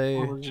used to play.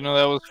 Oh, did you know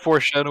that was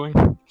foreshadowing?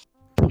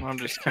 I'm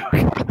just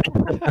kidding.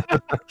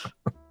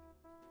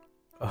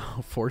 Oh,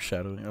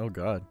 foreshadowing. Oh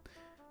God.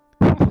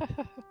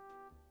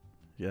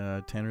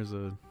 Yeah, Tanner's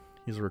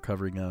he's a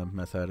recovering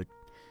meth addict.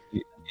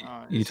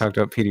 You talked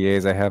about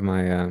PDAs. I have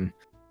my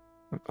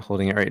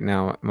holding it right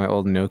now. My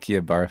old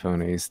Nokia bar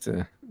phone I used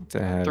to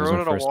have. Throw was it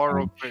my at a first wall phone.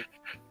 real quick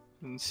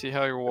and see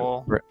how your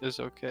wall Right.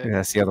 is okay.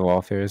 Yeah, see how the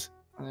wall fares.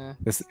 Yeah.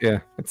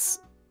 It's.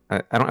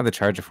 I don't have the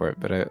charger for it,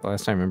 but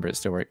last time I remember it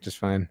still worked just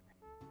fine.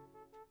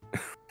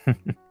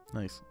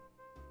 Nice.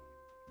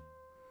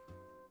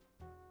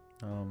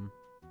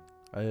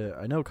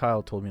 I know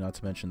Kyle told me not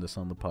to mention this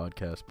on the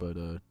podcast, but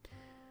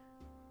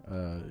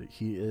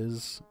he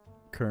is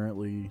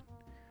currently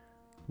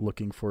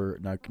looking for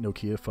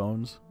Nokia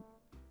phones.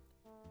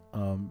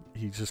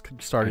 He just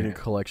started a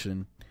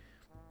collection,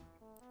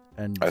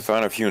 and I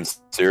found a few in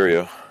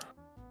Syria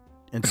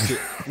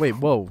wait,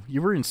 whoa,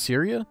 you were in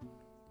Syria?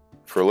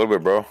 for a little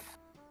bit, bro.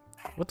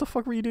 What the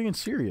fuck were you doing in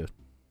Syria?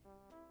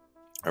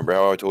 Remember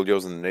how I told you I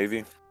was in the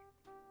Navy?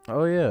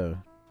 Oh yeah.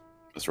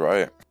 That's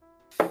right.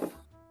 That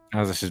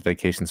was just a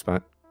vacation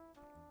spot.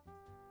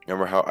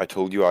 Remember how I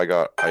told you I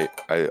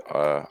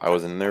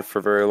was in there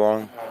for very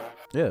long?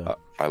 Yeah.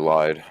 I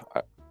lied.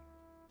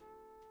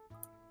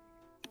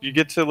 You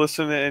get to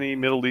listen to any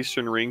Middle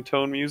Eastern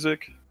ringtone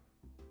music?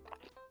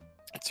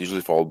 It's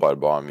usually followed by a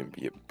bomb,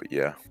 but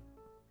yeah.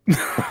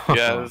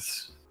 Yeah,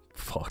 it's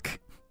Fuck.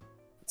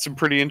 some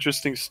pretty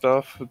interesting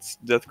stuff. It's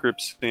Death Grip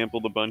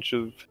sampled a bunch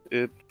of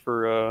it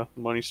for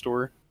Money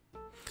Store.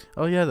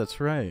 Oh yeah,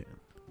 that's right.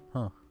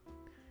 Huh.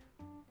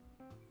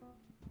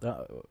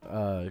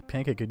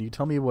 Pancake, could you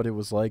tell me what it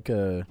was like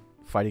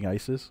fighting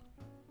ISIS?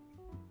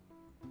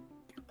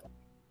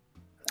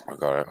 Oh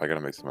god, I gotta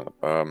make some up.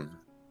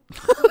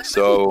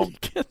 So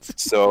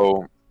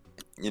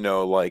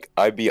like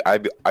I'd be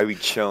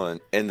chilling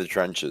in the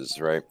trenches,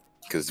 right?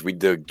 Because we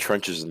dug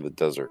trenches in the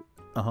desert.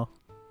 Uh-huh.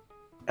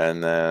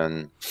 And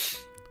then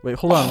Wait,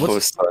 hold on. all of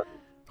a sudden,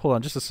 Hold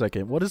on just a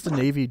second. What is the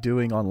Navy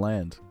doing on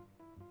land?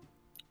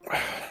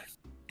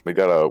 we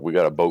got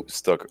a boat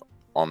stuck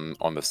on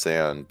the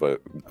sand,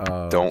 but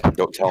don't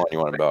tell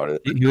anyone about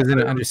it. He was in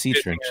an under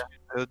siege trench.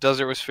 The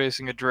desert was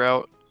facing a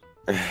drought.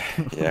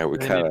 Yeah, we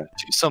They kind needed of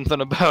to do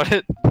something about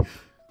it.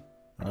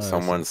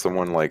 someone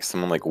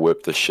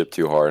whipped the ship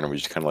too hard, and we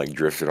just kind of like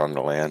drifted onto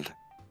land.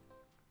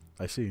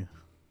 I see.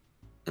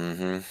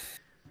 Mm-hmm.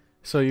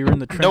 So you were in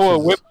the trenches. Noah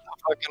whipped the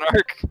fucking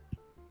ark.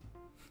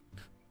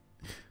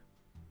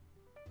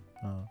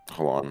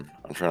 Hold on,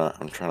 I'm trying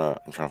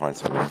to find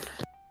something.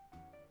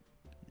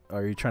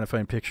 Are you trying to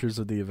find pictures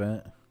of the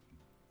event?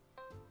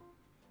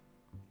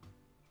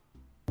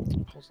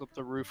 Pulls up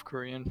the roof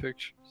Korean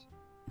pictures.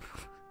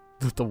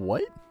 The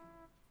what?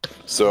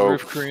 So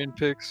Roof Korean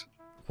pics.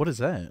 What is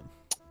that?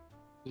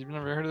 You've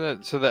never heard of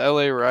that? So the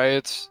LA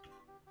riots,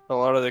 a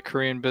lot of the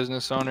Korean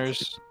business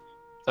owners,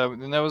 that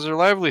was their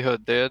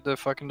livelihood. They had to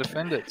fucking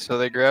defend it. So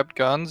they grabbed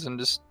guns and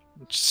just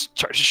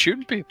started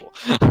shooting people.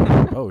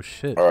 Oh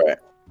shit. all right,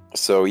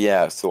 so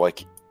yeah, so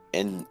like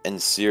in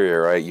Syria,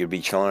 right? You'd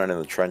be chilling in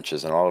the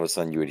trenches, and all of a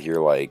sudden you would hear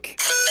like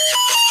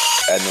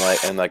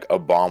a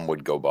bomb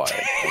would go by,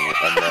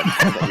 and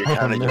then you're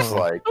kind of just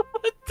like.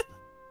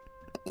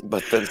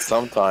 But then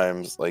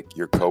sometimes, like,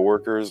 your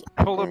coworkers...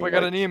 Hold up, I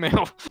got an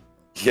email.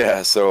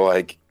 Yeah, so,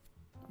 like...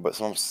 But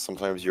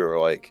sometimes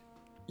your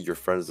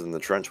friends in the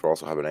trench will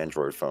also have an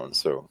Android phone,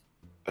 so...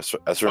 At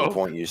a certain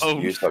point, you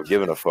stop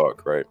giving a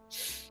fuck, right?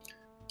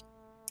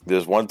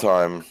 There's one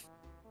time...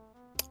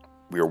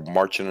 We were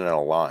marching in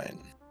a line.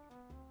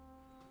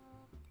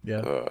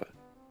 Yeah.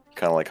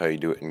 Kind of like how you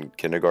do it in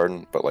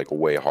kindergarten, but, like,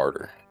 way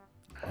harder.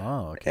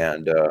 Oh, okay.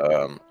 And,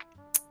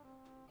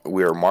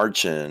 we were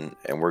marching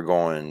and we're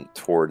going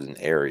towards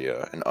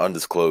an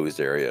undisclosed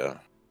area,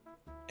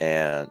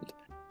 and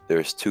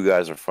there's two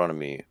guys in front of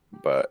me,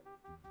 but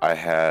I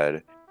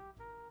had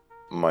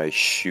my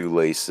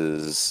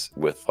shoelaces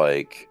with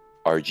like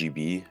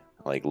RGB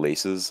like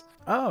laces.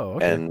 Oh,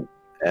 okay.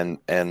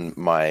 And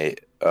my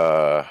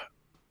my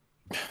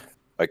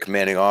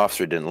commanding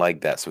officer didn't like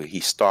that, so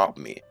he stopped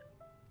me.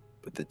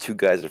 But the two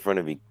guys in front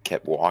of me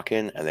kept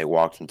walking, and they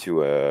walked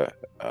into a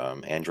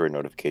Android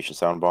notification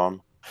sound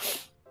bomb.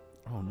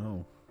 Oh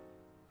no.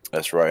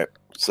 That's right.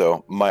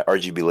 So my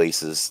RGB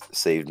laces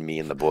saved me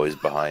and the boys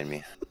behind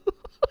me.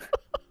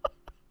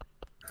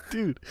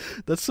 Dude,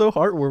 that's so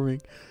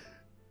heartwarming.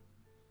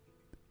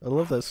 I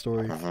love that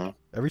story. Mm-hmm.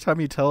 Every time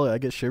you tell it, I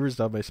get shivers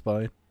down my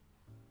spine.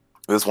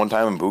 This one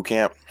time in boot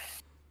camp,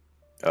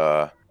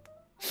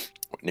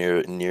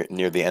 near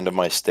the end of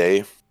my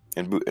stay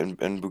in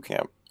boot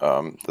camp,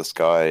 this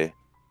guy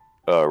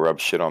rubbed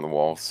shit on the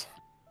walls.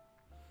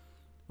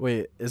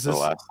 Wait, is The this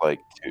last like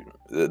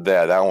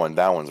that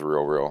one's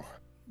real.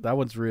 that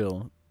one's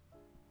real?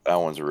 That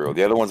one's real.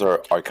 The other ones are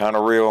kind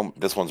of real.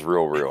 This one's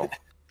real.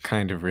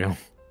 Kind of real.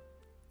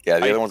 Yeah,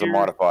 the I other ones are hear-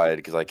 modified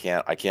because I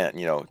can't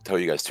tell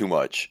you guys too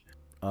much.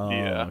 Oh,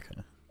 Yeah.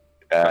 okay.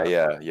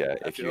 Yeah.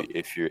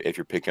 If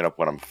you're picking up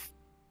what I'm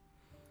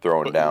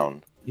throwing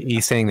down.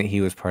 He's saying that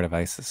he was part of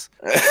ISIS.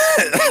 shit.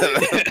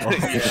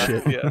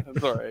 Yeah,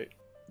 that's all right.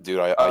 Dude,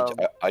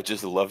 I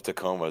just love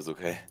Tacomas.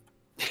 Okay.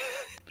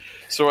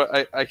 So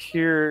I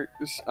hear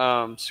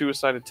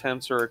suicide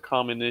attempts are a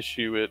common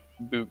issue at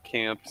boot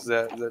camp. Is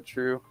that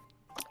true?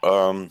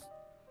 I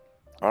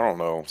don't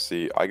know.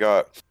 See, I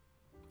got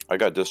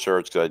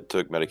discharged because I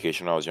took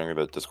medication when I was younger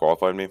that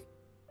disqualified me.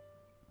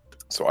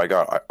 So I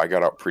got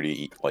out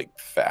pretty like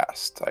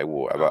fast.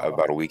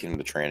 About a week into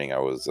the training, I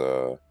was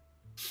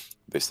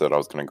they said I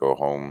was gonna go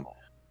home,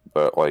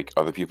 but like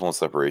other people in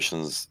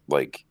separations,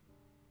 like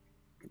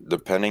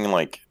depending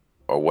like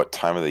on what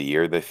time of the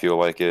year they feel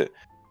like it,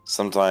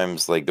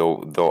 sometimes like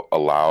they'll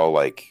allow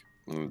like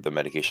the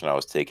medication I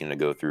was taking to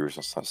go through.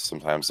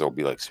 Sometimes they'll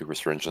be like super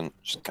stringent,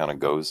 just kind of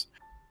goes.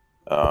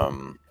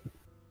 And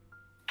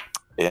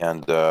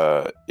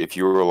if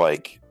you were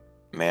like,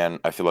 man,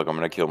 I feel like I'm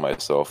gonna kill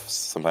myself,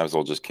 sometimes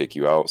they'll just kick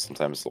you out.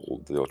 Sometimes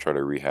they'll try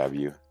to rehab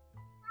you.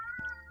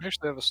 I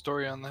actually have a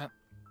story on that.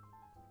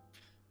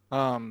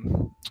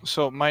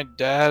 So my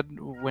dad,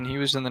 when he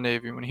was in the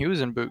Navy, when he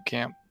was in boot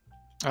camp,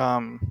 he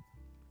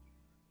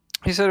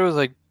said it was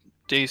like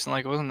decent,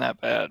 like it wasn't that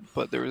bad.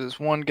 But there was this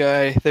one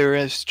guy, they were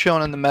just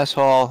chilling in the mess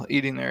hall,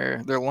 eating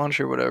their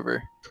lunch or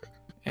whatever,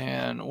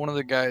 and one of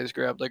the guys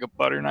grabbed like a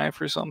butter knife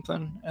or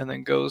something, and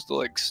then goes to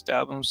like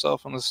stab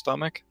himself in the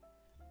stomach.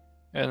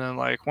 And then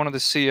like one of the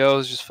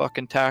COs just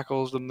fucking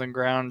tackles them to the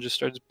ground and just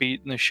starts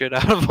beating the shit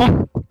out of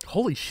him.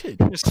 Holy shit.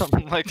 Or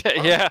something like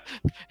that. Yeah.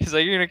 He's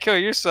like, you're gonna kill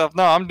yourself.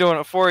 No, I'm doing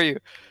it for you.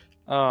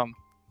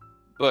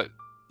 But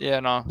yeah,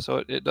 no,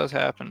 so it does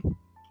happen.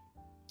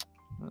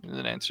 There's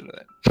an answer to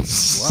that.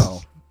 Wow.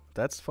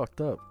 That's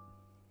fucked up.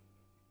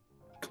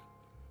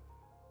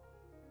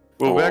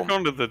 Well, back Cool.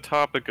 onto the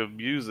topic of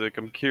music,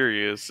 I'm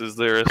curious, is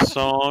there a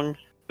song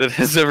that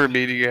has ever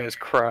made you guys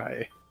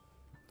cry?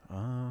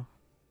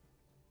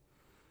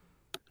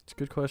 It's a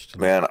good question.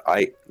 Man,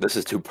 this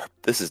is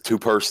too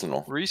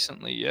personal.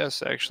 Recently,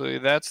 yes, actually.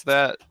 That's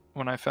that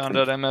when I found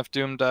out MF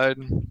Doom died.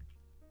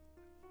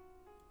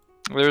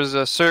 There's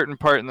a certain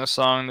part in the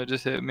song that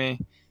just hit me.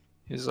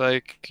 He's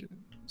like,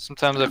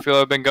 sometimes I feel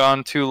I've been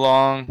gone too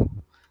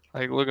long.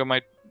 Like, look at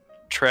my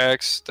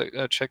tracks,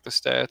 check the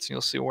stats, and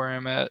you'll see where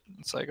I'm at.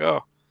 It's like,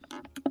 oh,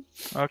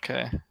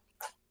 okay.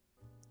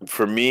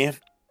 For me,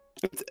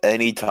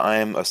 any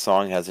time a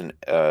song has an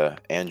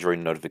Android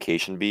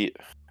notification beat,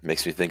 it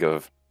makes me think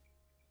of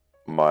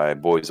my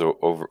boys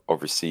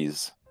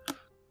overseas.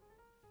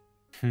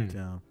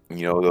 Yeah.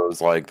 You know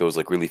those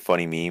really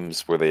funny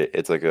memes where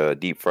it's like a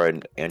deep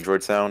fried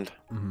Android sound.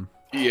 Mm-hmm.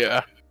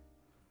 Yeah.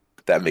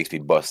 That makes me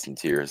bust in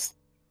tears.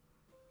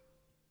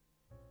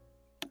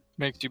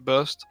 Makes you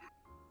bust.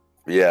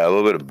 Yeah, a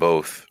little bit of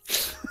both.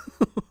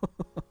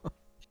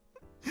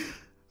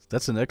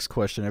 That's the next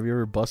question. Have you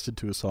ever busted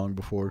to a song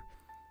before?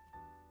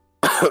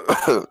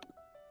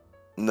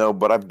 No,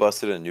 but I've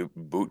busted a new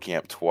boot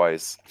camp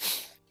twice.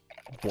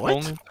 What?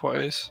 Only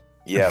twice.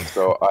 Yeah,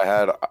 so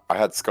I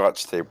had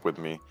Scotch tape with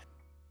me,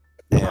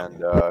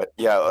 and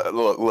yeah,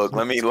 look.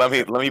 Let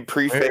me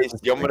preface.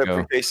 You want me to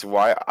preface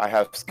why I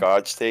have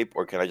Scotch tape,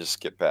 or can I just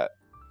skip that?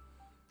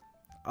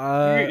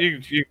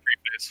 You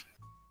preface.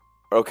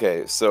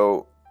 Okay,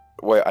 so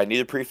wait, I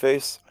need a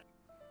preface.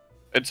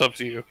 It's up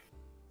to you.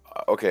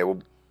 Okay,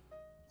 well,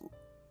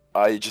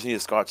 I just need a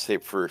Scotch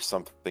tape for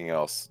something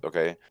else.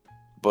 Okay,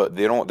 but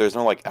there's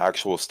no like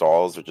actual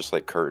stalls or just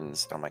like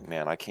curtains. I'm like,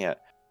 man, I can't.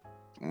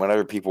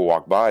 Whenever people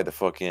walk by, the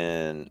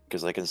fucking,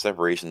 because like in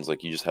separations,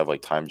 like you just have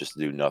like time just to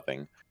do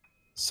nothing.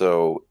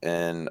 So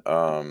and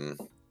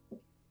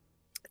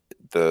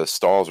the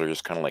stalls are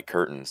just kind of like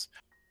curtains.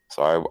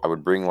 So I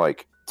would bring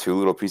like 2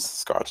 little pieces of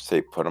Scotch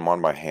tape, put them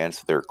on my hands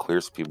so they're clear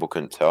so people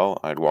couldn't tell.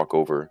 I'd walk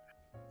over,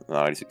 and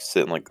I'd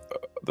sit in like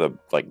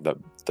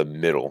the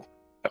middle.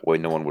 That way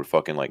no one would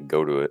fucking like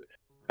go to it.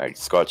 I'd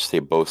Scotch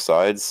tape both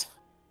sides,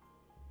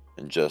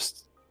 and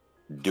just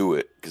do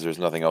it because there's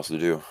nothing else to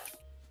do.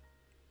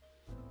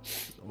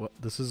 Well,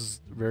 this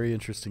is a very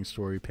interesting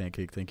story,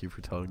 Pancake. Thank you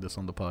for telling this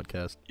on the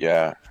podcast.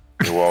 Yeah,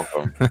 you're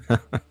welcome.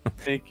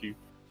 Thank you.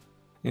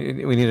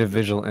 We need a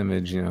visual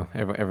image, you know.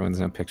 Everyone's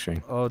not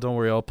picturing. Oh, don't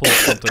worry. I'll pull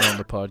something on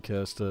the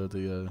podcast.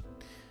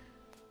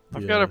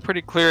 I've got a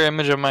pretty clear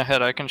image in my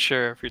head I can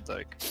share if you'd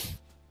like.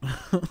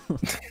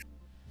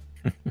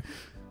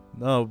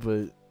 No,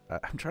 but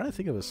I'm trying to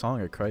think of a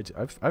song I cried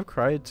to. I've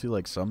cried to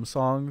like some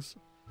songs,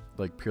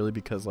 like purely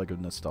because like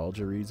of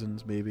nostalgia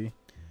reasons, maybe.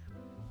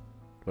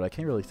 But I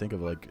can't really think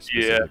of like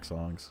specific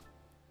songs.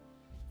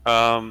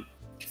 I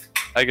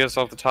guess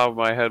off the top of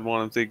my head, one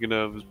I'm thinking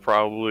of is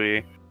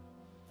probably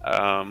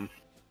a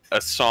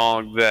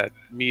song that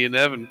me and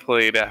Evan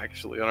played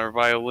actually on our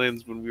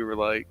violins when we were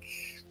like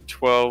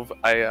 12.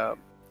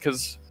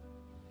 Because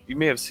you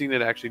may have seen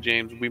it actually,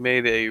 James. We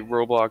made a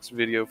Roblox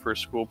video for a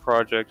school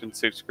project in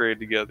 6th grade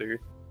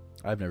together,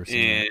 I've never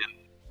seen and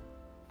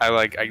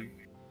I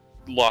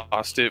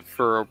lost it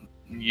for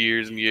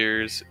years and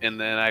years,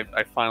 and then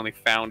I finally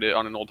found it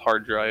on an old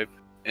hard drive,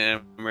 and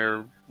I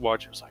remember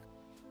watching.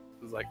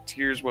 It was like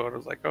tears welled. I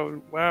was like,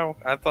 oh wow,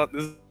 I thought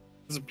this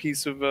was a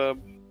piece of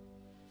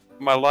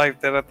my life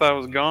that I thought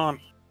was gone.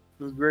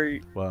 It was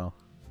great. that. Wow.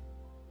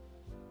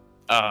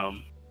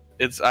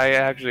 I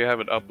actually have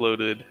it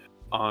uploaded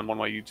on one of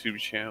my YouTube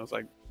channels.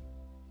 Like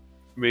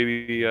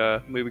maybe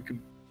we could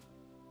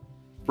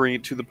bring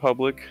it to the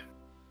public.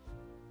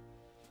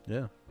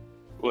 Yeah.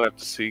 We'll have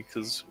to see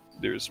because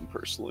there's some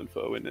personal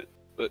info in it,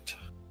 but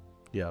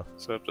Yeah.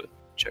 so I have to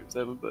check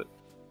that. But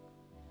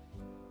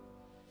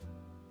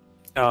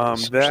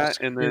that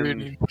and then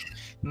Security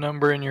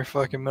number in your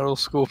fucking middle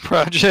school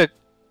project.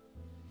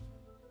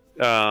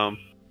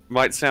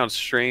 might sound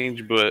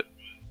strange, but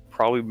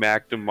probably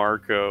Mac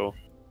DeMarco,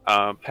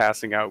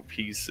 "Passing Out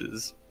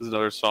Pieces" is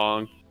another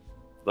song.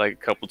 Like a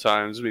couple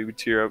times, maybe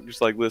tear up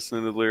just like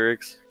listening to the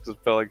lyrics because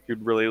I felt like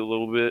you'd relate a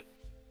little bit.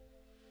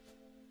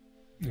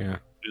 Yeah.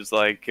 Just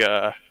like,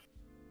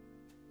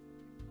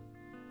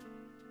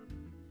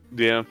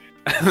 damn,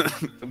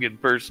 I'm getting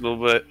personal,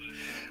 but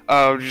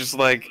just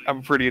like I'm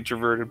a pretty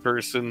introverted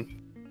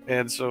person,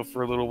 and so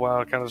for a little while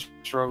I kind of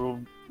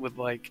struggled with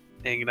like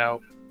hanging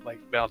out, like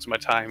balancing my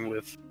time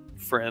with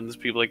friends,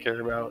 people I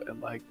care about,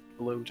 and like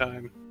alone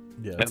time,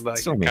 Yeah. and like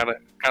still me. kind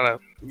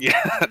of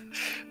yeah,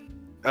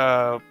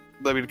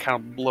 let me kind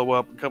of blow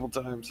up a couple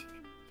times,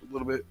 a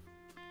little bit.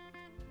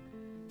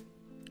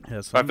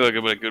 Yeah. So I feel like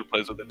I'm in a good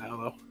place with it now,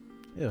 though.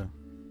 Yeah.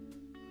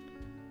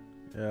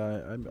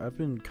 Yeah, I've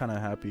been kind of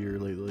happier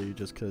lately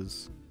just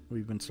because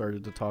we've been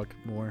started to talk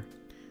more,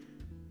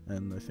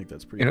 and I think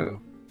that's pretty You know,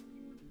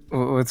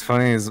 cool. What's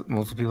funny is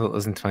multiple people that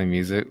listen to my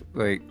music,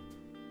 like,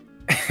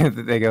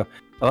 they go,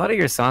 a lot of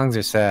your songs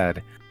are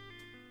sad.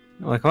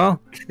 I'm like, well,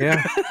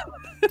 yeah.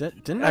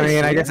 Didn't I mean,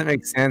 say I guess that? it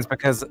makes sense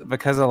because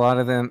a lot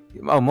of them,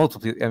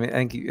 multiple people. I mean,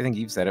 I think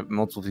you've said it.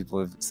 Multiple people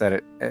have said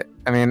it.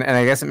 I mean, and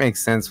I guess it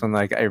makes sense when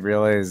like I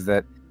realize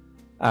that,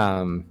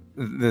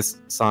 this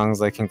songs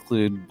like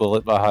include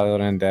 "Bullet" by Hollywood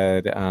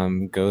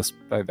Undead, "Ghost"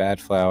 by Bad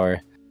Flower.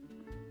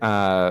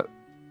 I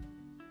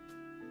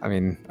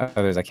mean,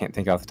 others I can't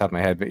think off the top of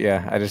my head, but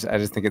yeah, I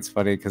just think it's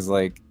funny because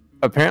like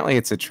apparently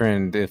it's a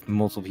trend if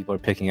multiple people are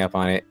picking up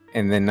on it,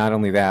 and then not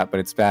only that, but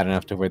it's bad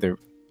enough to where they're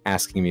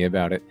asking me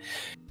about it.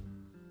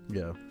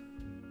 Yeah.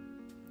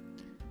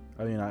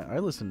 I mean, I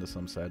listen to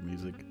some sad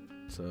music,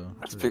 so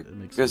That's it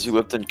makes because you sense.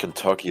 lived in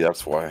Kentucky.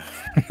 That's why.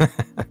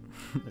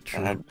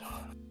 True. And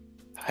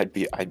I'd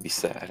be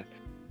sad.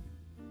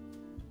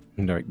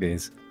 Dark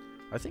days.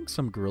 I think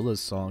some Gorillaz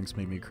songs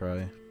make me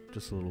cry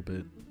just a little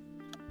bit.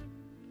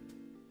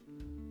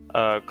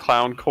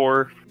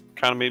 Clowncore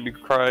kind of made me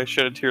cry,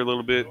 shed a tear a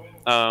little bit.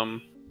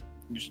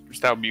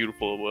 Just how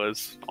beautiful it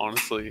was.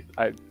 Honestly,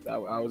 I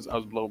was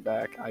blown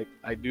back.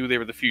 I knew they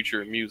were the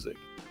future of music,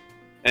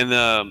 and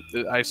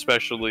I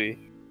especially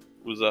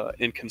was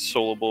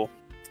inconsolable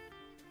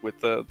with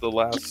the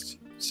last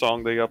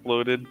song they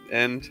uploaded,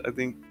 and I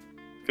think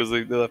because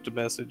they left a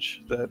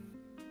message that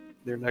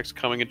they're next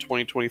coming in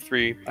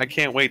 2023. I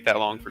can't wait that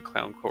long for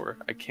Clowncore.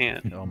 I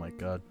can't. Oh my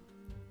god.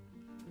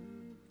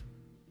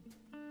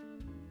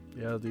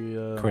 Yeah,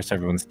 Of course,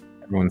 everyone's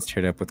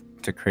teared up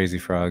to Crazy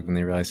Frog when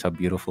they realized how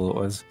beautiful it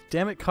was.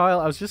 Damn it, Kyle!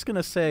 I was just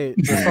gonna say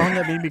the song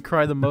that made me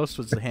cry the most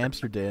was the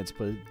Hamster Dance,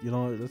 but you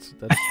know that's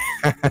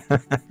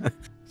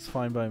it's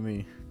fine by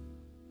me.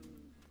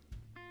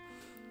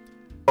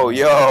 Oh,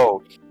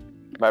 yo,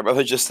 my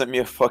brother just sent me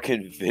a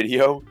fucking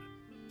video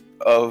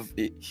of.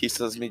 He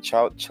says me,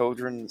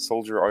 children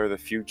soldier are the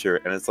future,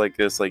 and it's like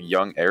this like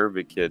young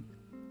Arabic kid,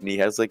 and he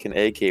has like an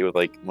AK with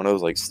like one of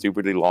those like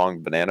stupidly long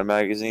banana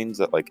magazines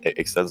that like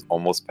extends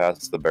almost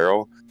past the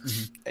barrel,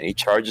 and he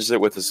charges it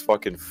with his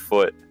fucking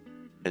foot,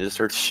 and just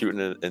starts shooting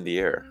it in the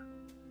air.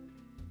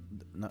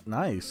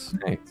 Nice.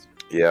 Nice.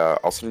 Yeah,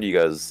 I'll send you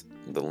guys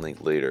the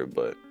link later,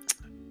 but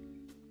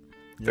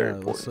very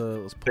Yeah, let's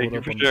pull Thank it you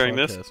up for on the sharing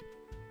this. podcast.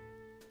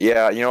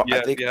 yeah, you know, Yeah,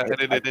 I think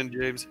edit it in,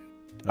 James.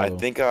 I Oh.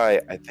 think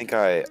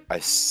I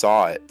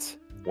saw it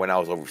when I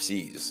was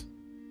overseas.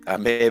 I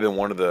may have been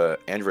one of the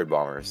Android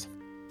bombers.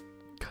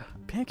 God,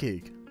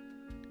 Pancake.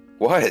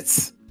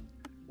 What?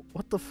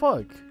 What the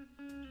fuck?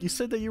 You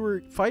said that you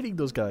were fighting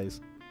those guys.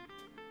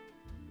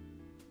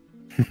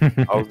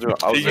 I was doing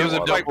He a was a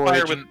lot fight of-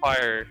 fire with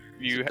fire.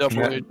 You Double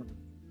Yeah. agent.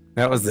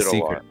 That was the did a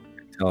secret. lot.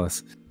 Tell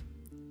us.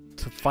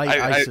 To fight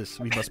I- ISIS,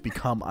 we must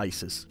become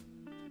ISIS.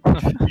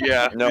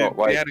 Yeah, No, dude,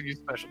 like- we had to use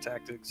special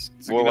tactics.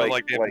 So, Well, you know, like-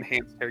 like they have like-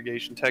 enhanced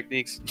interrogation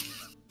techniques.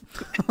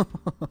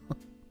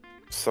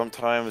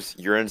 Sometimes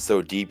you're in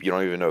so deep you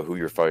don't even know who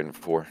you're fighting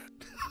for.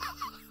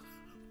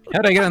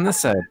 How'd I get on this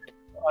side?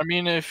 I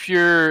mean, if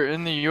you're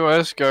in the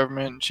U.S.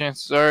 government,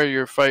 chances are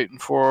you're fighting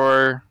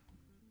for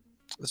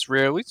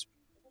Israelis.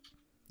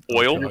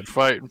 Oil? You're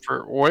fighting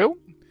for oil.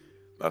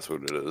 That's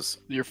what it is.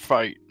 You're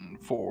fighting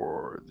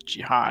for the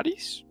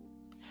jihadis.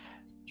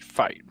 You're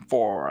fighting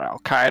for Al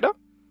Qaeda.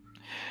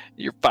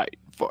 You're fighting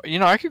You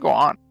know, I could go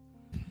on.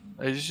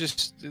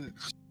 The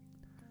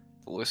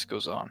list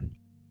goes on.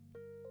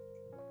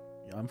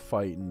 I'm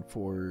fighting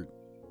for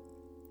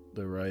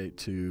the right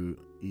to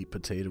eat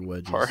potato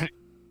wedges. Party.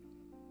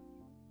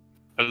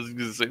 I was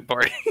gonna say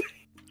party.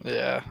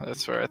 Yeah,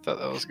 that's where I thought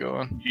that was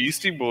going.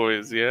 Beastie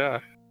Boys, yeah.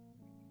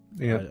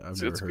 Yeah. I've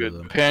So never it's heard good. of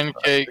them.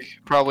 Pancake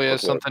probably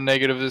has Okay. something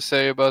negative to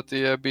say about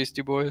the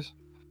Beastie Boys.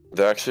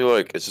 They're actually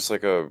like it's just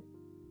like a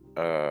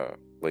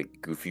like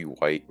goofy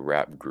white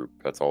rap group.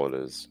 That's all it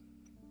is.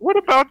 What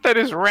about that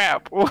is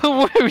rap?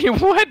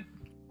 What?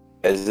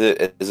 Is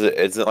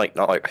it like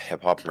not like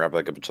hip hop and rap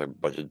like a bunch of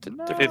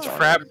No. different It's genres?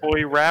 frat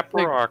boy rap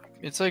Like- rock.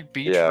 It's like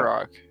beach Yeah.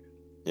 rock.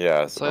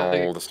 Yeah, It's so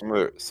like- some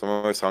of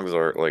the songs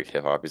are like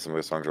hip hoppy. Some of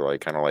the songs are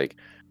like kind of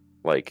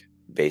like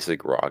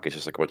basic rock. It's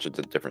just like a bunch of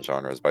different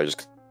genres, but I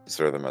just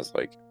consider them as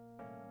like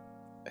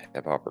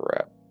hip hop or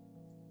rap.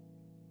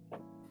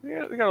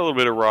 Yeah, they got a little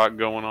bit of rock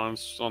going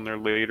on their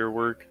later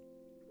work.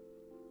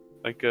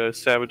 Like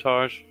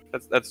Sabotage.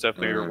 That's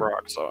definitely a Mhm.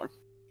 rock song.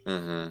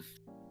 Mm-hmm.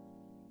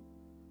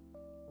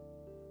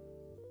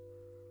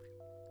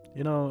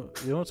 You know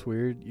what's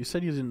weird? You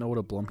said you didn't know what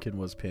a Blumpkin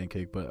was,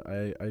 Pancake, but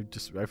I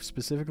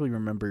specifically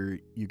remember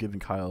you giving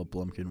Kyle a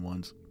Blumpkin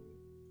once.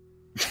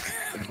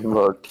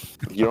 Look,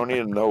 you don't need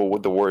to know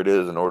what the word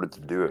is in order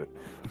to do it.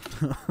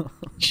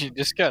 You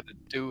just got to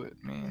do it,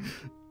 man.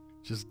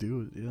 Just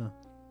do it, yeah.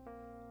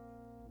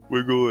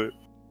 Wiggle it.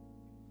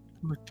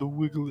 Like to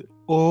wiggle it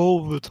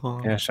all the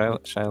time. Yeah, Shia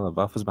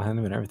LaBeouf was behind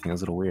him and everything. It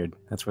was a little weird.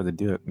 That's where the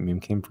do it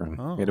meme came from.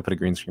 Oh. We had to put a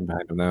green screen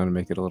behind him though to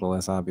make it a little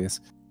less obvious.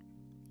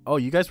 Oh,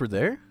 you guys were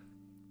there?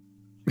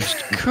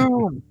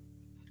 Coom.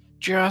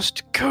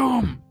 Just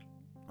coom.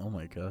 Oh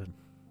my god.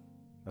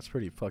 That's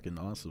pretty fucking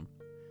awesome.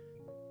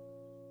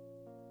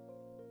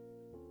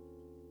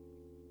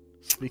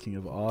 Speaking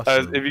of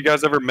awesome. Have you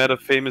guys ever met a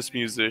famous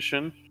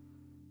musician?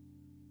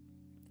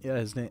 Yeah,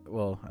 his name.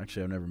 Well,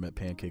 actually, I've never met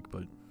Pancake,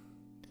 but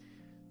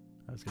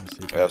I was gonna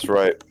say. That's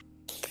right.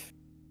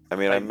 I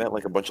mean, I met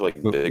like a bunch of like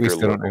We bigger.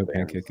 still don't know local who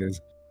bands. Pancake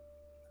is.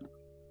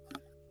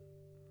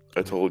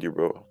 I told you,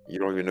 bro. You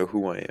don't even know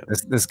who I am.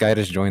 This guy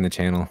just joined the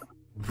channel.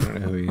 I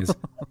don't know who he is.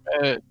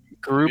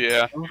 Group.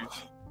 Yeah.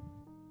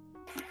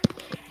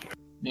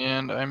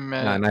 And I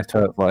met. Nah, nice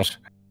toilet flush.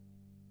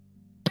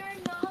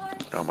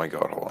 Oh my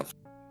god, hold on.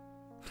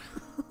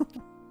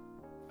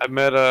 I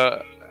met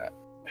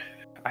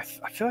I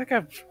feel like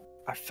I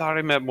thought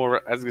I met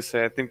more. I was gonna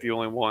say I think the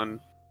only one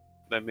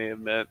that I may have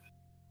met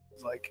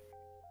is like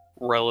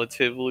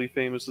relatively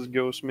famous is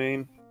Ghost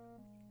Main.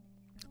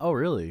 Oh,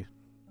 really?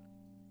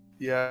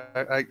 Yeah,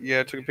 I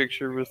took a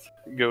picture with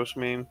Ghost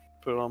Main,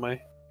 put it on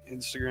my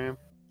Instagram.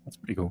 That's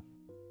pretty cool.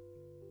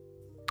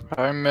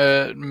 I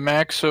met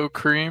Maxo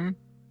Cream.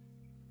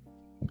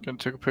 Gonna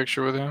take a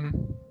picture with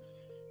him.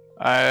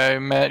 I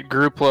met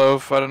Group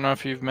Love. I don't know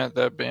if you've met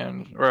that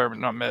band, or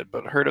not met,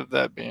 but heard of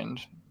that band.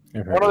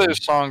 I've heard One of of their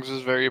songs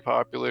is very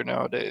popular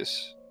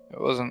nowadays. It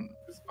wasn't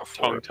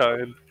before. Tongue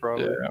tied,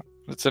 probably. Yeah,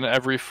 it's in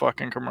every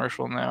fucking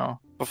commercial now.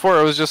 Before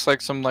it was just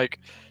like some like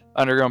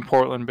underground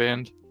Portland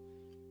band.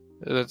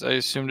 I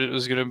assumed it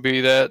was gonna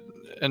be that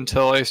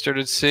until I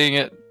started seeing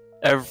it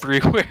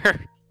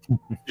everywhere.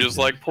 Just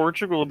like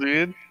Portugal,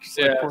 dude. Just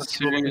like Yeah,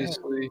 Portugal.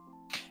 seriously.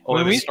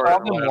 Only When they we saw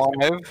started them last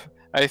week. live,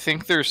 I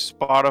think their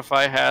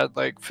Spotify had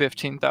like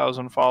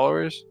 15,000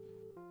 followers.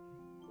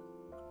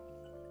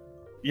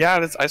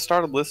 Yeah, I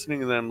started listening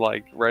to them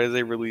like right as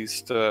they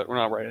released. Well,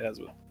 not right as,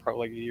 but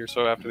probably like a year or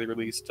so after they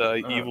released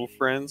Evil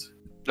Friends.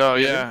 Oh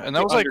yeah, and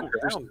that was like,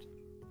 Underground.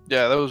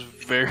 yeah, that was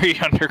very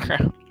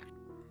underground.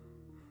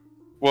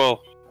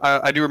 Well,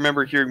 I do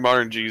remember hearing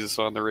Modern Jesus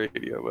on the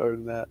radio. But other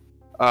than that,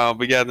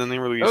 but yeah, then they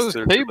released. That was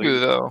their Peibu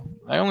though.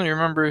 I only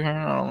remember hearing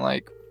it on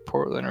like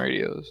Portland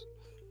radios.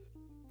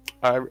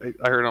 I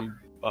heard on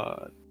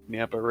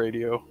Nampa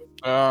radio,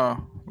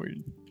 Oh,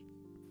 weird.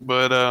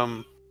 but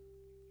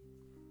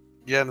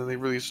yeah, and then they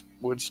released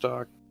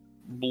Woodstock,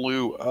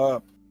 blew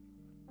up,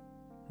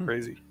 Hmm.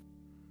 crazy.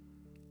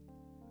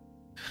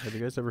 Have you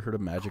guys ever heard of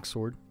Magic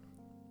Sword?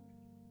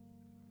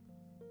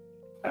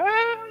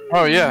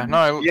 Oh yeah,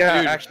 no, Yeah,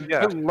 dude, actually,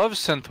 I yeah. love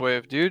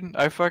synthwave, dude.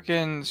 I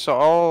fucking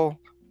I'll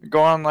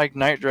go on like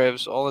night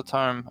drives all the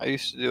time. I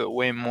used to do it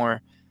way more,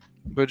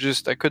 but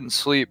just I couldn't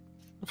sleep.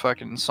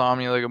 Fucking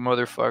insomnia like a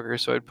motherfucker.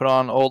 So I'd put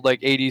on old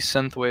like 80s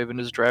synthwave and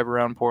just drive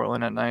around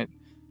Portland at night.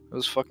 It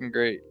was fucking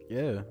great.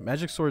 Yeah,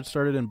 Magic Sword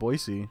started in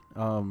Boise.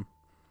 And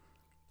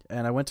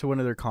I went to one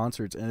of their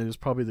concerts, and it was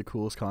probably the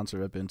coolest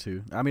concert I've been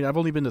to. I mean, I've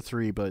only been to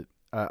 3, but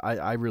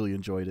I really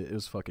enjoyed it. It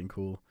was fucking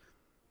cool.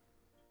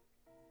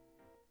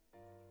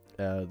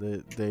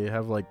 They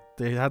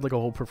had like a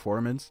whole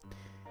performance,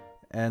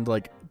 and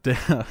like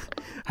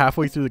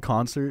halfway through the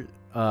concert,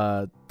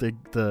 the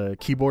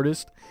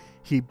keyboardist,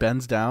 he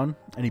bends down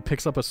and he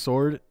picks up a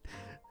sword,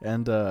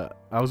 and I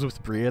was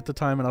with Bree at the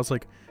time, and I was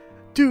like,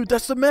 dude,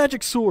 that's the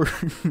magic sword.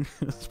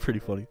 It's pretty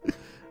funny.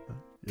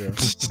 Yeah.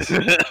 That's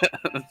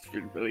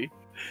pretty funny.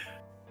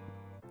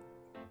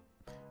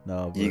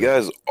 No, but You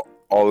guys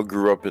all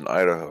grew up in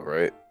Idaho,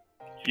 right?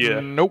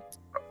 Yeah. Nope.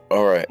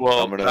 All right.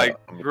 Well, I'm gonna, I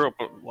grew up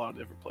in a lot of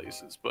different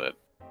places, but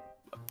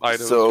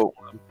Idaho. So,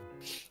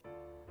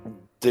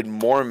 did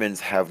Mormons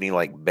have any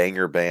like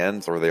banger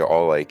bands, or are they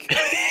all like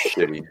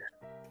shitty? You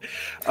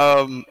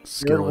had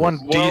Skillet. one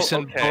Well,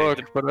 decent okay.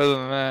 book, but other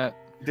than that,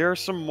 There are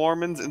some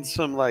Mormons and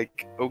some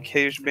like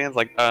okayish bands,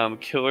 like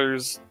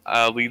Killer's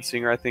lead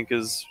singer I think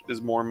is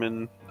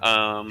Mormon.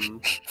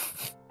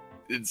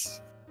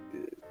 It's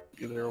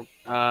there.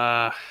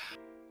 I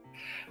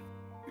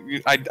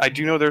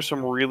do know there's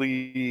some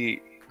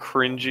really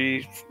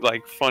cringy,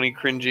 like funny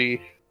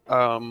cringy,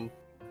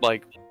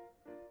 like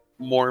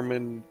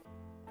Mormon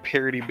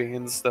parody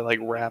bands that like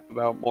rap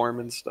about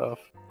Mormon stuff.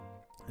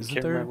 Isn't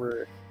Can't there?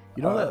 remember.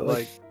 You know that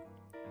like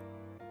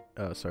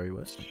sorry,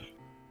 what?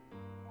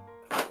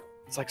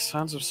 it's like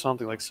Sons of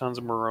something, like Sons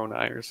of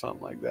Moroni or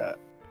something like that.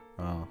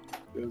 Oh,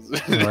 It was,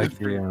 I like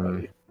pretty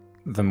funny.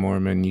 the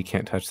Mormon "You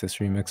Can't Touch This"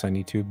 remix on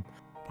YouTube.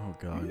 oh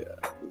God.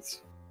 Yeah,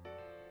 it's,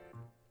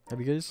 Have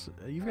you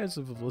guys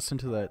have listened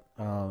to that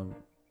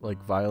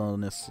like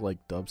violinist like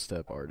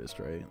dubstep artist,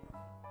 right?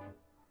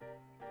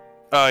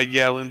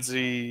 yeah,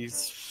 Lindsay Oh,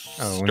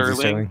 Sterling.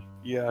 Lindsay Sterling.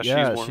 Yeah,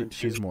 Yeah, she's Mormon.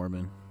 she's too.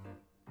 Mormon.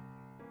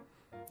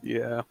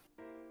 Yeah.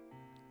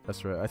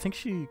 That's right. I think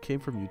she came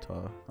from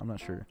Utah. I'm not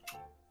sure.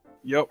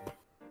 Yep.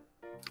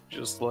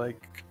 Just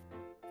like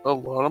a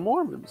lot of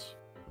Mormons,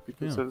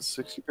 because Yeah. it's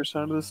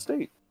 60% of the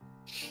state.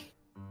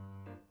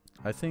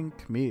 I think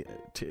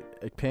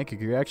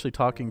Pancake, you're actually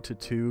talking to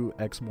two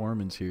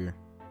ex-Mormons here.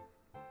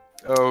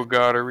 Oh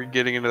God, are we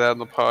getting into that in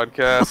the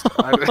podcast?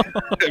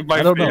 My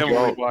I don't know.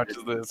 family watches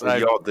this.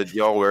 Did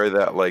y'all wear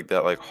that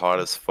like hot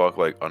as fuck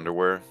like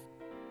underwear?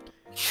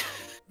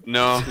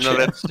 No,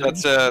 that's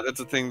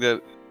a thing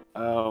that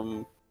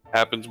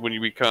happens when you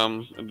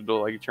become an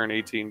adult, like you turn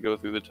 18, go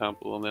through the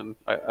temple, and then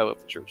I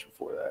left the church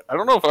before that. I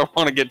don't know if I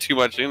want to get too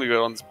much into it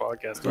on this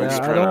podcast. I'm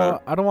just Yeah, trying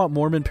I don't want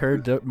Mormon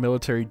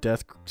paramilitary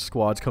death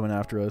squads coming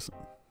after us.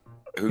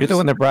 You're the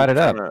one that brought it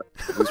up.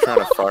 Who's trying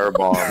to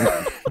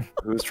firebomb?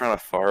 Who's trying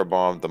to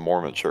firebomb the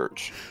Mormon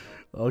Church?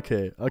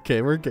 Okay,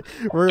 we're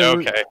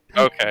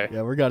Okay.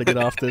 yeah, we got to get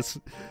off this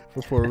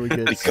before we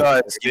get.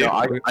 Because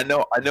I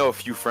know a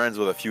few friends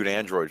with a few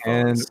Android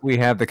And phones. we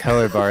have the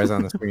color bars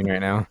on the screen right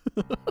now.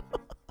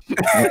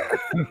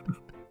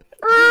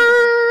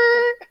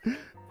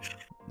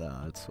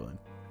 Nah, it's fine.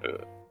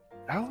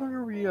 How long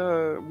are we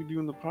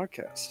doing the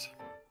podcast?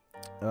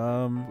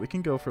 We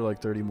can go for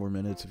like 30 more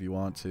minutes if you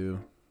want to.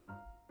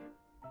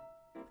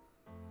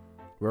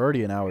 We're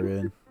already an hour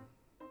in.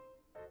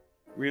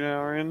 We an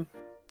hour in?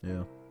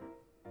 Yeah.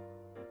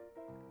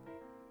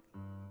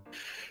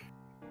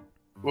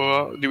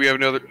 Well, do we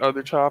have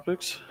other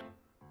topics?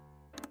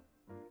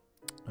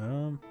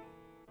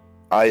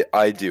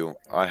 I do.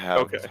 I have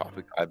Okay. a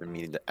topic I've been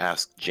meaning to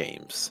ask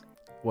James.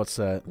 What's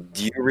that?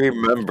 Do you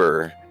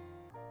remember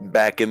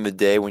back in the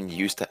day when you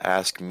used to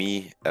ask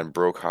me and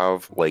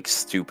Brokov like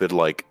stupid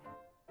like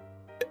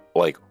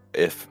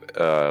if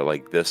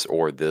like this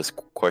or this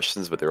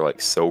questions, but they're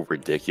like so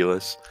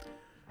ridiculous?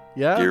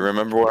 Yeah. Do you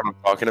remember what I'm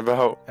talking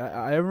about?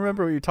 I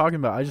remember what you're talking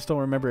about. I just don't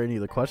remember any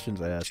of the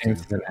questions I asked you.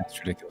 James doesn't ask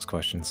ridiculous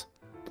questions.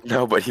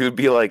 No, but he'd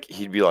be like,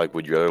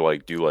 would you rather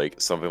like do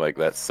like something like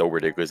that so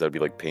ridiculous that'd be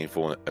like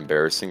painful and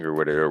embarrassing, or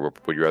whatever? Or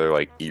would you rather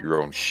like eat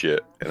your own shit?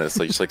 And it's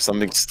like just like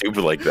something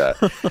stupid like that,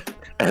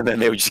 and then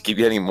they would just keep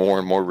getting more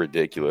and more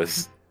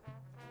ridiculous.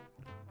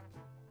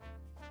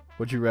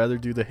 Would you rather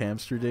do the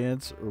hamster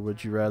dance, or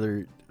would you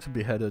rather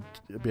behead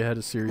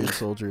a Syrian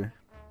soldier?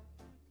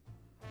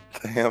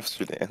 The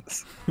hamster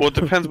dance. Well, it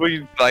depends what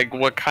you like.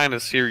 What kind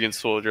of Syrian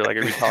soldier? Like,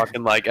 are we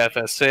talking like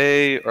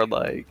FSA or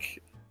like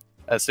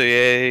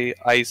SAA,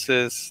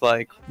 ISIS?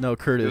 Like, No,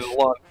 Kurdish. there's a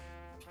lot.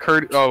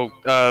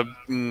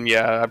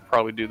 Yeah, I'd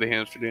probably do the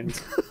hamster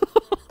dance.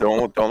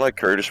 Don't like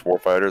Kurdish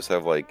warfighters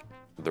have like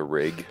the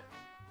rig?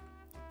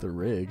 The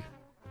rig.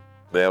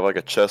 They have like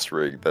a chest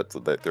rig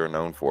that they're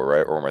known for,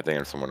 right? Or am I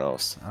thinking of someone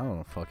else? I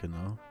don't fucking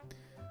know.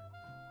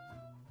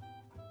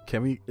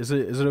 Can we? Is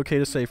it okay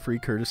to say "Free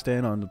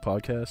Kurdistan" on the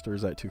podcast, or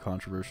is that too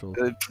controversial?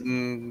 I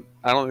don't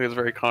think it's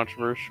very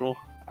controversial.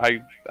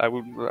 I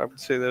would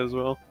say that as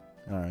well.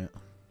 All right.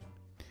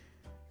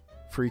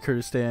 Free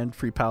Kurdistan,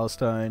 free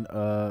Palestine,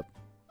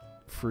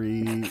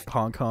 free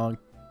Hong Kong.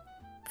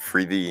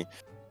 Free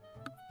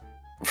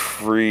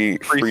Free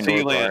North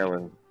Sealand.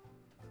 Ireland.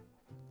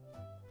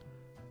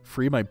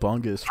 Free my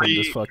bungus from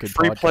this fucking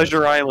Free podcast.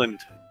 Pleasure Island.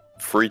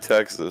 Free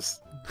Texas.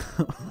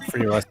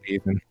 Free West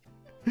Ethan.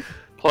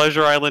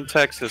 Pleasure Island,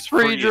 Texas.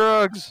 free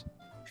drugs.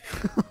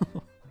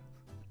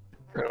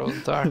 Right all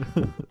the time.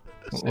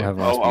 We'll have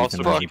Oh, West also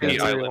Ethan. fuck Fuck the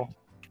Israel. island.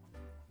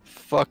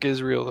 Fuck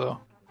Israel, though.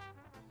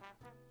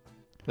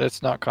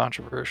 That's not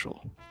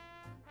controversial.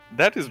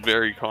 That is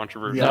very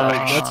controversial.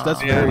 Yeah,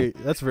 that's Yeah.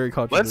 very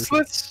controversial.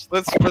 Let's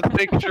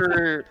make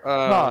sure.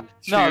 No,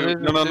 no, there's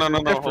no. a Hold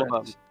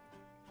on. difference.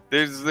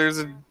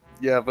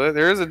 But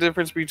there is a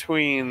difference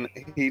between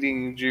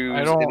hating Jews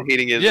and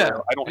hating Israel. yeah,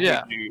 I don't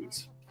yeah. hate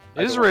Jews. I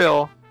don't-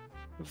 Israel,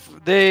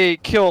 they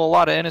kill a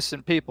lot of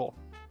innocent people.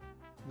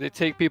 They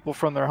take people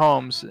from their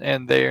homes,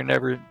 and they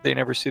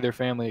never see their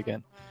family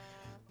again.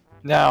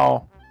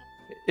 Now,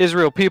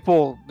 Israel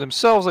people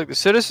themselves, like the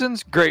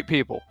citizens, great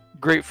people.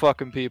 Great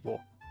fucking people.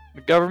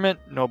 The government,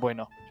 no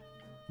bueno.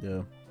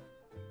 Yeah.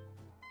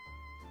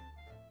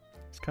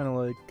 It's kind of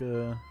like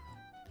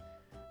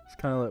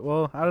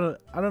well,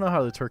 I don't know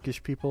how the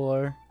Turkish people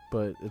are,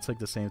 but it's like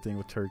the same thing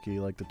with Turkey.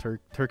 Like the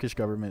Turkish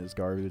government is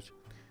garbage.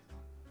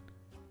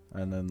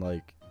 And then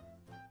like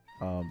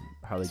how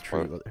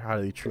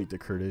they treat the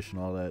Kurdish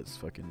and all that is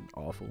fucking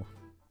awful.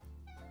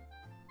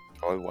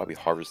 Probably why we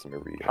harvest them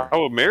every year.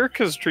 How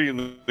America's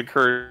treating the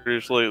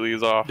Kurdish lately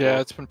is awful. Yeah,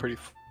 it's been pretty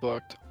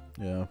fucked.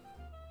 Yeah.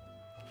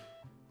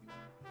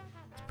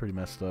 It's pretty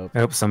messed up. I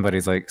hope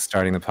somebody's like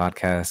starting the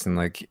podcast and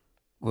like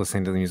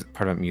listening to the music,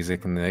 part about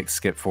music, and they like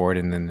skip forward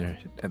and then they're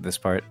at this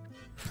part.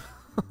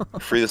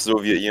 Free the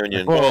Soviet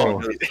Union.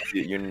 Whoa. The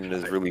Soviet Union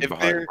is really If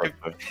behind they're-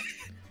 Russia.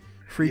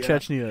 Free Yeah.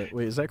 Chechnya.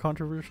 Wait, is that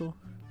controversial?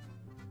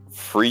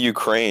 Free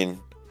Ukraine.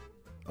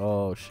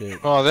 Oh shit.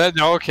 Oh, that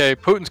okay.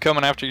 Putin's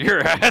coming after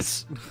your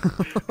ass.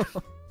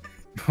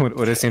 What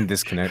does seem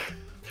disconnect?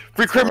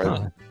 Free It's criminal.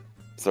 alright.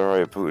 It's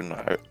alright,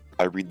 Putin.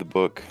 I read the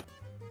book.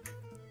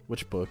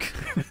 Which book?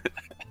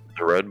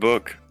 The Red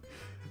Book.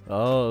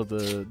 Oh,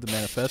 the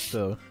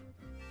manifesto.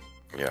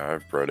 Yeah,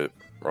 I've read it.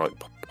 Or like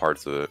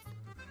parts of it.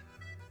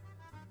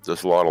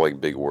 Just a lot of like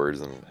big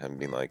words and him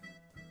being like,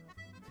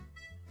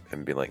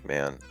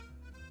 man.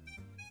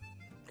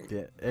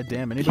 Yeah,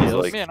 damn. Anybody He's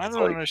else? like- Man, I it's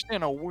don't like-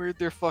 understand a word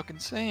they're fucking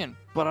saying,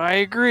 but I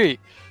agree.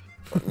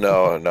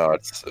 No,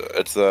 it's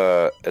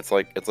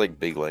like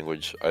big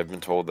language. I've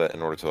been told that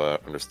in order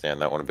to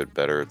understand that one a bit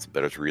better, it's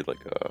better to read like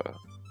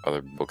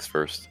other books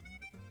first.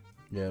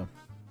 Yeah.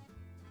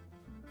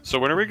 So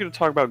when are we going to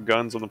talk about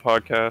guns on the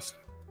podcast?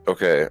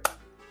 Okay,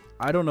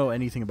 I don't know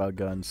anything about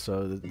guns,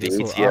 so the I'm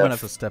ATF, gonna have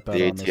to step out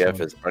the on this ATF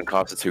one. is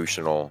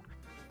unconstitutional.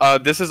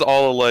 This is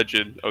all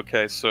alleged.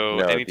 Okay, so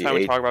No, anytime the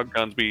we A- talk about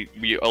guns,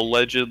 we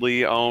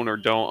allegedly own or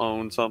don't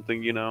own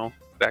something, you know,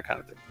 that kind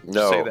of thing. Just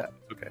No. say that.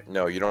 Okay.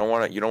 No, you don't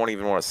want to. You don't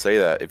even want to say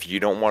that. If you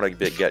don't want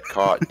to get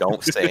caught,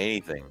 don't say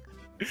anything.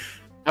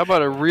 How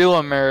about a real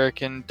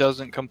American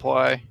doesn't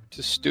comply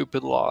to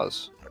stupid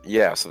laws?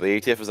 Yeah, so the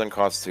ATF is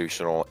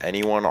unconstitutional.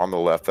 Anyone on the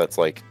left that's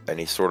like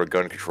any sort of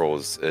gun control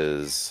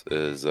is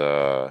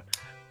a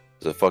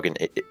fucking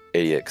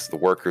idiot. 'Cause the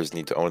workers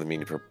need to own the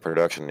means of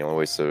production. The only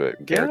way to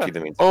guarantee the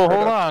means. Oh, of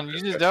hold production on. is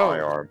You by just don't.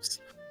 firearms,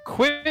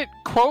 Quit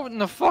quoting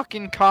the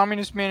fucking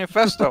Communist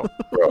Manifesto.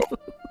 bro.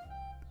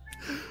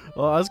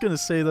 Well, I was gonna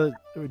say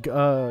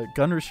that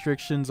gun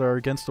restrictions are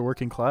against the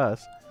working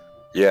class.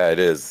 Yeah, it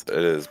is.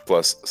 It is.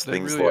 Plus They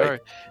things really like are.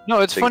 No,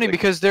 it's things funny like-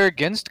 because they're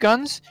against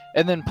guns,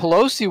 and then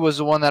Pelosi was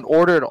the one that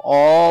ordered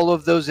all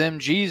of those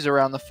MGs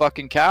around the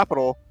fucking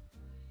Capitol.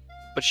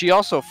 But she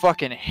also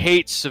fucking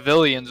hates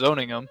civilians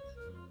owning them.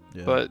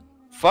 Yeah. But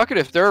fuck it,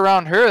 if they're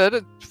around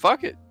her,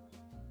 fuck it.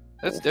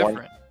 That's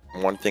different.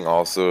 One thing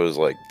also is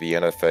like the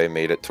NFA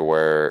made it to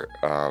where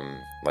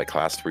like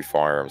class 3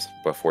 firearms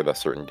before that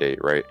certain date,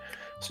 right?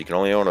 So you can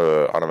only own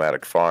an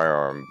automatic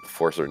firearm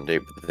before a certain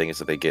date, but the thing is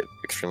that they get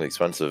extremely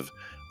expensive.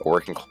 A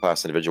working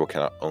class individual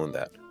cannot own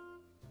that.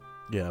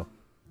 Yeah.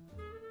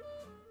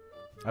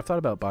 I've thought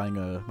about buying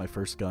my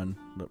first gun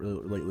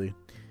lately.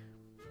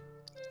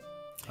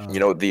 You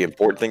know, the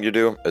important thing to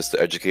do is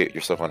to educate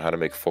yourself on how to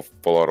make full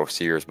auto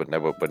sears, but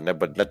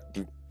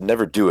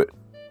never do it.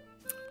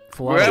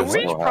 full Well, auto just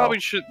we know how. probably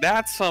should.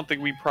 That's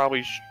something we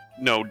probably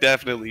no,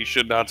 definitely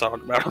should not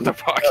talk about on the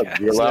podcast.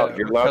 You're allowed.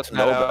 You're allowed cut to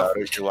know that out. about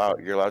it.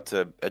 You're allowed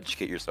to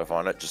educate yourself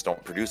on it. Just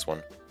don't produce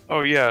one.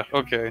 Oh yeah,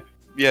 okay,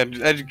 yeah,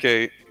 just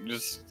educate.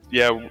 Just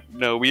yeah,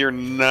 no, we are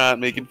not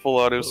making full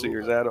auto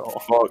sears at all.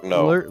 Fuck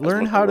no.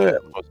 Learn how to-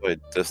 I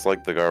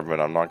dislike the government.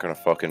 I'm not gonna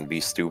fucking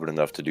be stupid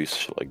enough to do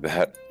shit like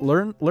that.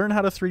 Learn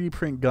how to 3D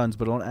print guns,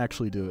 but don't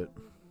actually do it.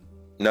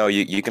 No,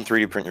 you can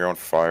 3D print your own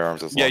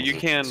firearms as Yeah, long as you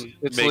can.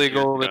 It's make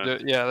legal. your to gun.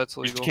 do- Yeah, that's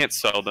You legal. just can't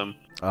sell them.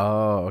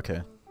 Oh,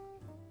 okay.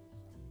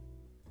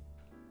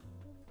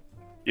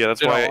 Yeah, that's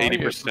They don't why want you.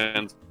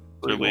 80%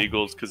 are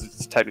Legal. legals because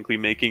it's technically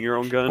making your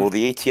own gun. Well,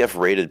 the ATF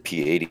raided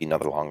P80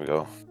 not that long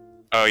ago.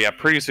 Oh yeah,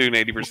 pretty soon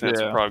 80% is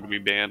Yeah. probably gonna be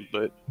banned,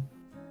 but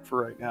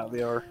for right now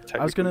they are.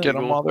 I was gonna- Get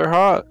them legal. while they're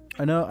hot.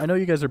 I know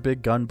you guys are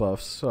big gun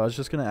buffs, so I was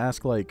just gonna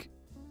ask like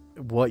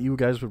what you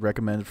guys would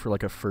recommend for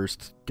like a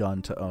first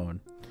gun to own.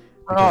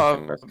 Oh,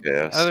 And that's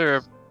gas.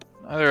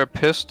 either a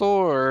pistol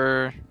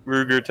or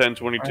Ruger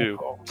 1022.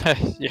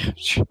 yeah.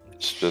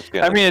 It's just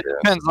I mean, it gas.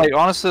 depends. Like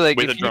honestly, like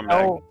With a if you drum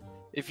mag. know,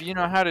 if you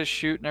know how to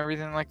shoot and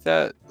everything like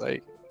that,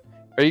 like,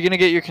 are you gonna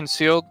get your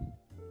concealed?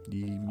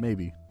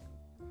 Maybe.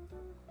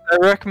 I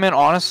recommend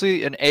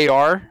honestly an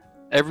AR.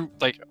 I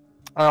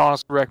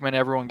honestly recommend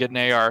everyone get an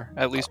AR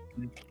at least.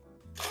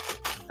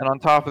 And on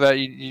top of that,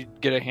 you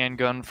get a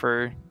handgun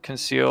for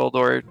concealed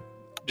or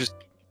just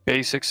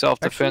basic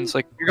self-defense.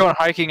 Like if you're going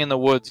hiking in the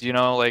woods, you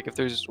know, like if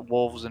there's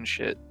wolves and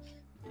shit,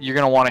 you're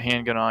gonna want a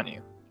handgun on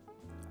you.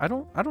 I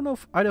don't know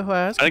if Idaho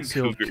has I think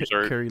concealed cougars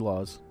are- carry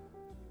laws.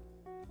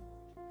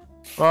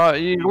 Well,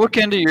 you look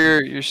into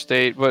your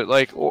state, but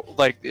like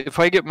if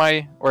I get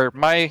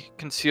my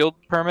concealed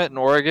permit in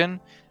Oregon,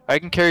 I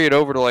can carry it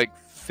over to like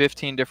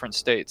 15 different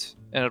states.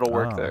 and it'll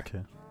work Ah, there.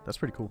 Okay, that's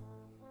pretty cool.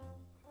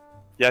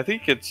 Yeah, I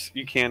think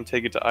you can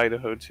take it to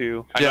Idaho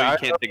too. I know Yeah, you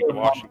can't take it to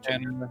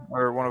Washington. Montana,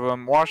 or one of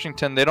them.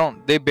 Washington,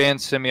 they ban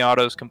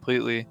semi-autos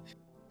completely.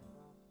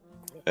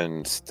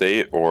 In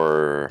state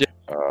or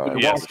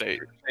Yeah,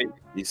 state.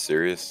 You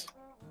serious?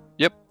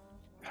 Yep.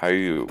 How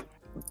you?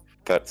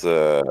 That's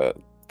a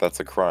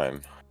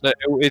crime,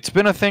 It's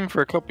been a thing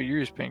for a couple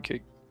years,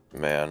 Pancake.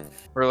 man.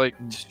 Or like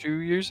 2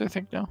 years, I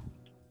think now.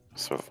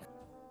 So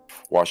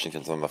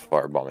Washington's on the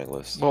firebombing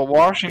list. Well,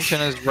 Washington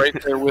is right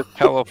there with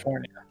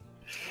California.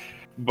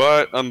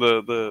 But on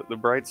the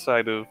bright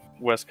side of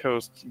West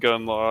Coast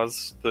gun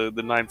laws, the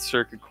Ninth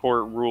Circuit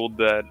Court ruled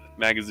that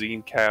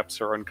magazine caps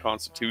are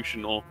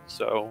unconstitutional.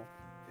 So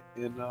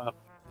in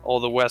all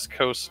the West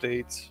Coast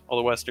states, all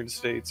the Western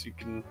states, you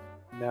can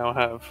now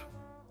have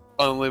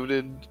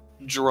unlimited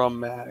drum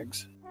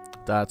mags.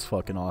 That's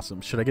fucking awesome.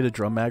 Should I get a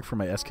drum mag for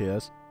my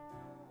SKS?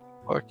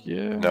 Fuck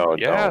yeah. No,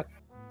 Yeah.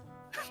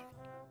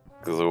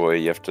 Because the way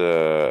you have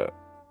to,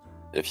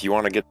 if you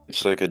want to get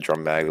just like a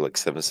drum mag like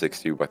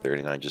 7.62 by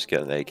 39, just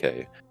get an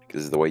AK.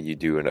 Because the way you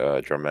do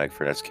a drum mag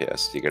for an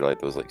SKS, you get like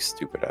those like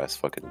stupid ass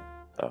fucking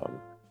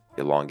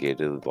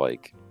elongated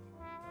like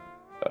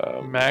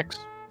Mags?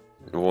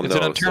 Well, It's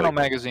no, an internal like,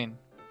 magazine.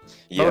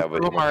 yeah, Most but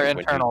of them when are you-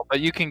 internal, but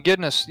you can get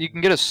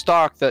a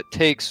stock that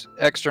takes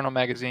external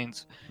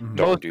magazines. Mhm.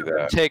 Don't Most do of them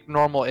that. take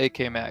normal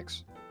AK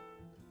mags.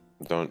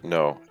 Don't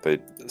no.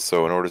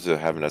 So in order to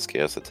have an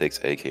SKS that takes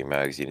AK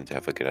mags, you need to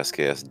have like an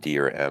SKS D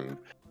or M.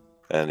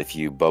 And if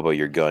you bubba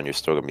your gun, you're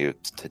still gonna be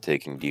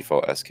taking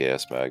default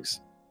SKS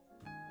mags.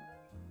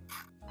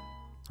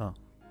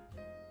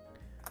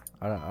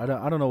 I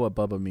don't know what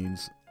Bubba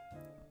means.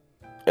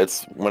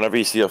 It's whenever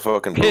you see a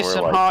fucking boomer,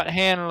 Pissing like hot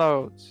hand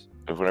loads.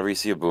 whenever you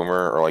see a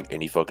boomer or like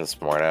any fucking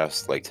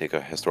smartass, like take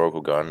a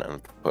historical gun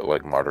and put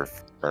like modern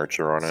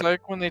furniture on It's it.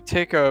 like when they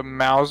take a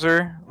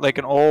Mauser, like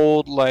an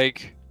old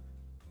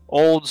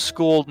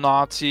school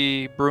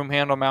Nazi broom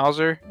handle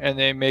Mauser, and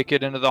they make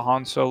it into the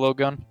Han Solo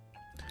gun.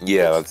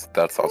 Yeah,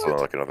 that's also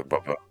like another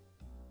bubba.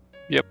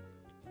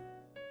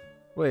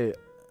 Wait,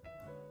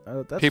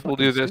 that's People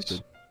fucking do this,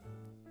 stupid.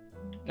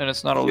 and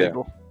it's not Yeah.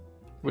 illegal,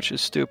 which is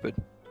stupid.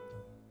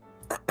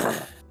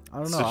 I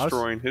don't It's know.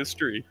 destroying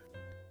history.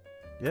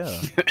 Yeah,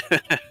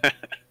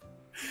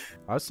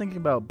 I was thinking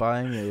about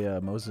buying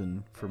a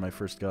Mosin for my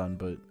first gun,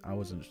 but I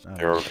wasn't.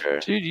 They're okay.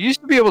 Dude, you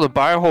used to be able to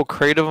buy a whole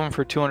crate of them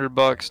for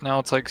 $200. Now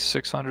it's like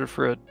 $600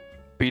 for a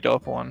beat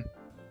up one.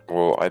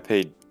 Well, I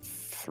paid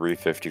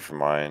 $350 for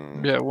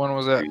mine Yeah, when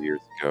was that? 3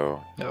 years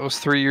ago. That was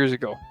 3 years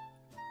ago.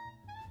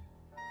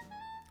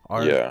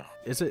 Yeah.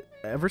 Is it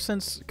ever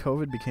since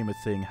COVID became a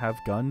thing? Have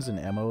guns and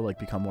ammo like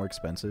become more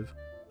expensive?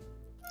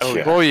 Oh,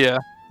 Yeah. Oh yeah.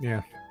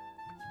 Yeah.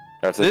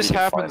 That's if This you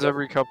can find happens it.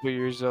 every couple of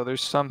years though.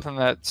 There's something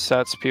that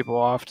sets people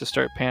off to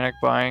start panic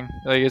buying.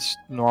 Like it's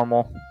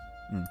normal.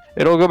 Mm.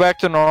 It'll go back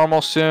to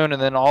normal soon, and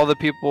then all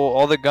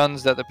the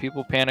guns that the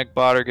people panic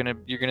bought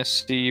you're gonna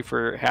see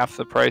for half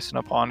the price in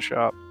a pawn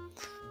shop.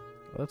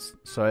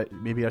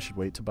 Maybe I should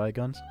wait to buy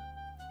guns.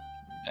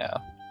 Yeah.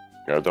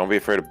 You know, don't be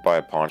afraid to buy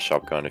a pawn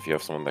shop gun if you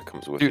have someone that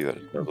comes with Dude, you. That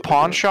knows what they're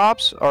Pawn doing.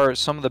 shops are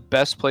some of the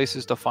best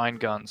places to find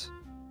guns.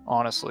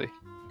 Honestly,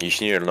 You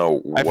just need to know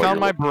I what found you're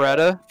my looking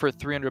Beretta for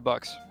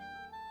 $300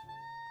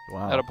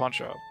 Wow. at a pawn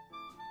shop.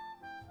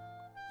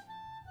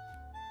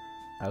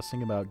 I was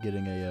thinking about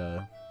getting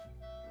a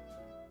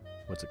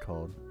what's it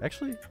called?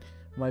 Actually,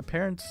 my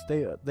parents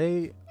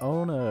they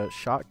own a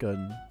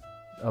shotgun,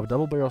 a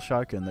double barrel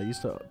shotgun that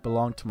used to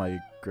belong to my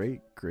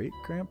great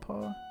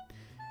grandpa.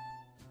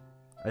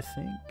 I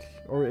think,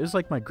 or is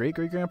like my great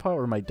grandpa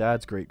or my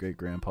dad's great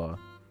grandpa.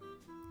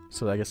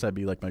 So I guess that'd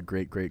be like my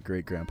great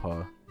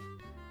grandpa.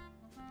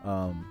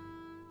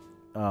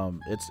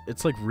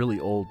 It's like really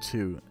old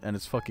too, and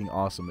it's fucking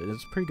awesome.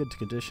 It's pretty good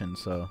condition,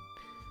 so.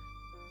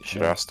 You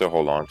should ask to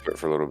hold on to it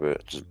for a little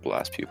bit. Just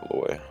blast people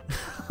away.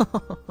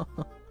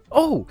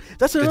 Oh,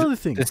 that's Is it- another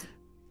thing. is-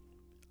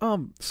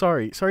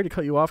 Sorry to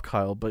cut you off,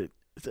 Kyle, but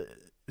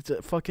it's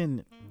a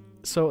fucking.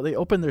 So they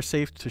opened their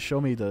safe to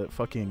show me the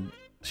fucking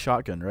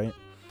shotgun, right?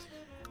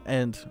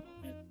 And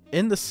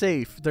in the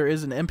safe there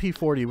is an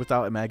MP40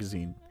 without a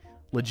magazine,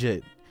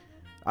 legit.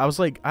 I was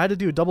like, I had to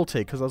do a double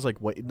take because I was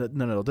like, wait,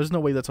 no, there's no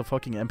way that's a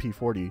fucking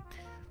MP40.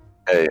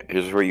 Hey,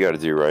 here's what you gotta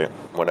do, right?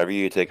 Whenever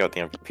you take out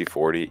the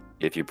MP40,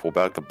 if you pull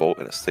back the bolt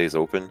and it stays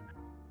open,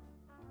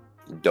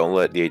 don't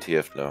let the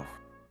ATF know.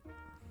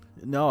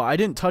 No, I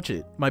didn't touch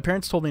it. My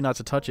parents told me not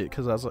to touch it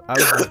because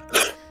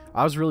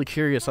I was really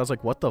curious. I was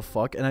like, what the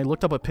fuck? And I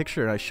looked up a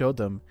picture and I showed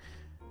them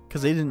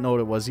because they didn't know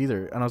what it was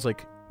either. And I was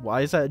like,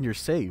 why is that in your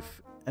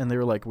safe? And they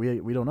were like, we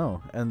don't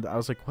know. And I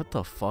was like, what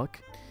the fuck?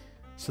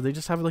 So they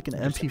just have like an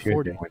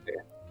MP40.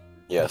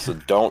 Yeah, so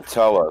don't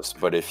tell us.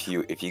 But if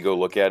you go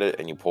look at it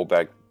and you pull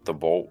back the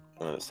bolt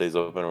and it stays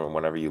open, and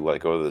whenever you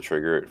let go of the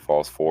trigger, it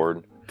falls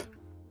forward.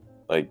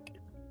 Like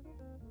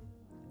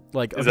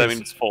Like, Does okay, that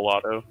mean it's full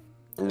auto?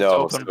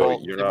 no, It's so open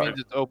bolt. you're It not. means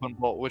it's open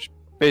bolt, which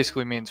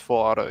basically means full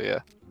auto. Yeah.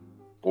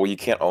 Well, you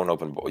can't own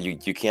open bolt. You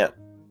can't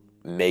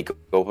make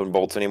open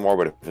bolts anymore,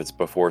 but if it's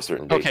before a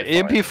certain date,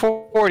 Okay,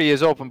 MP40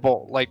 is open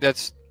bolt. Like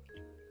that's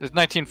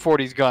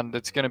 1940s gun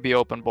that's gonna be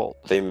open bolt.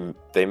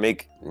 They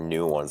make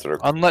new ones that are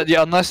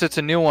Unless it's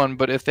a new one,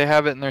 but if they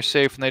have it in their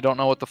safe and they don't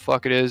know what the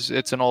fuck it is,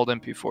 it's an old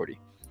MP40.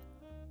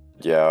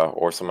 yeah,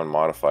 or someone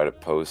modified it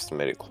post and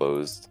made it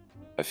closed.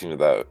 I've seen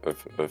that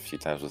a few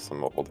times with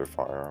some older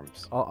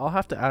firearms. I'll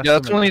have to ask. Yeah,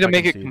 that's them only if to I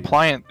make can it see.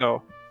 compliant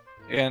though,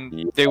 and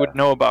Yeah. they would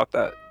know about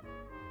that.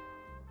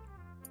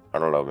 I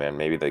don't know, man.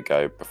 Maybe the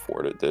guy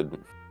before it did.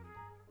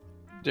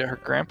 Yeah, her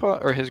grandpa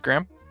or his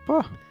grandpa?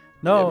 No,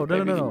 Yeah, no,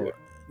 maybe no, he no.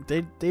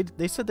 did.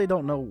 They said they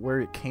don't know where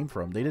it came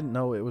from. They didn't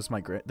know it was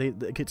my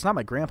it's not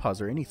my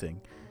grandpa's or anything.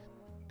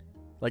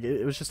 Like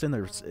it was just in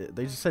their.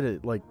 They just said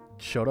it like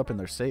showed up in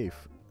their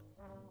safe.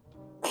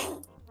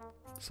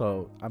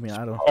 So I mean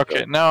I don't.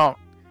 Okay, now,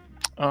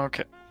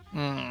 okay.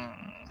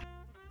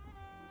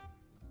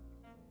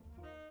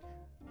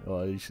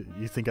 Well, you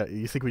think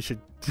we should?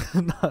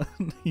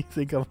 You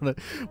think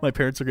my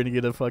parents are gonna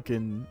get a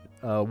fucking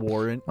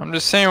warrant? I'm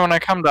just saying, when I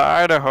come to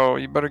Idaho,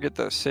 you better get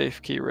that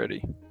safe key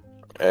ready.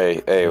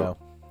 Hey, Yeah.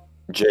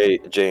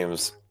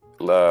 James,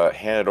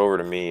 hand it over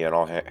to me, and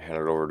I'll hand it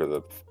over to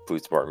the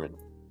police department.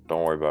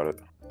 Don't worry about it.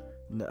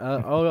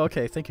 Oh,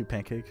 okay. Thank you,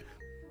 Pancake.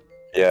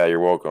 Yeah, you're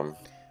welcome.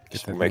 Get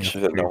Just that make thing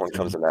sure that no approved one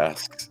comes and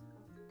asks.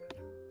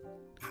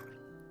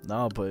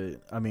 No,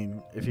 but I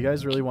mean, if you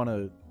guys really want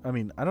to, I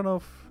mean, I don't know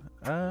if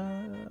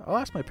I'll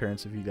ask my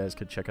parents if you guys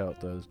could check out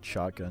the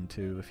shotgun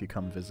too if you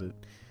come visit.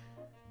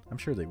 I'm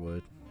sure they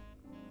would.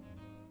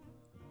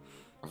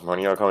 When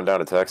are y'all coming down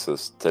to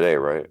Texas? Today,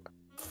 right?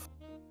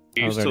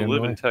 You I was used to already on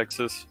live the in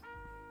way.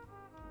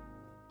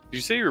 Did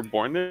you say you were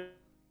born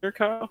there,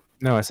 Kyle?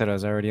 No, I said I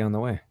was already on the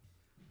way.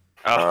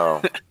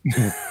 Oh,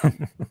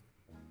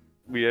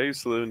 Yeah, I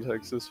used to live in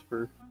Texas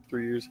for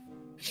 3 years.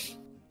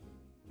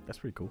 That's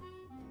pretty cool.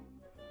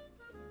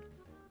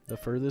 The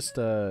furthest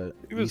It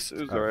was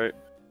alright.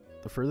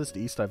 the furthest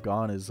east I've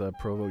gone is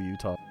Provo,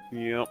 Utah.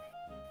 Yep.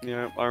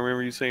 Yeah, I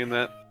remember you saying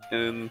that,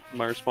 and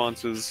my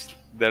response is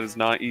that is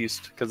not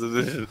east because it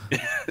isn't.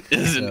 It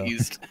isn't Yeah.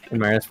 east. And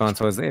my response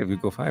was, they have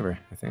Google Fiber,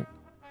 I think.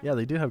 Yeah,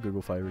 they do have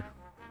Google Fiber.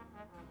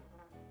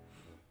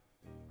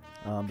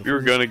 The We were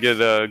furthest- gonna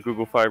get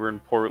Google Fiber in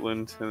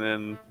Portland, and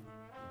then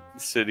the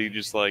city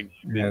just like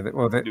Yeah, didn't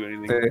well, do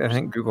anything. I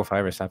think Google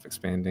Fiber stopped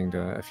expanding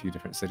to a few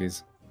different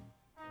cities.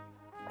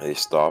 they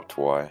stopped.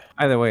 Why?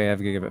 Either way, I have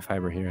gigabit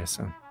fiber here,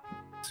 so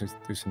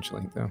through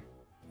Centrelink though.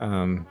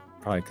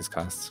 Probably because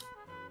costs,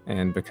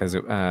 and because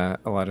a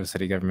lot of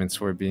city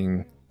governments were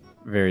being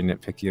very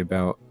nitpicky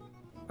about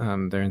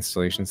their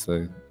installation.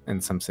 So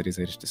in some cities,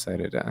 they just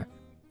decided it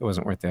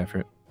wasn't worth the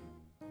effort.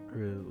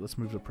 Let's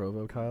move to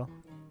Provo, Kyle.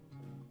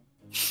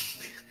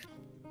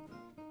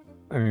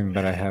 I mean,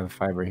 but I have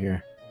fiber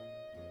here.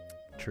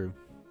 True.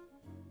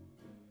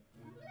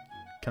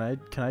 Can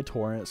I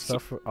torrent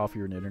stuff off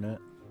your internet?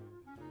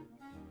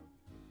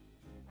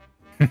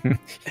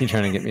 You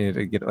trying to get me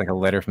to get like a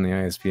letter from the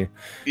ISP?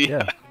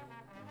 Yeah.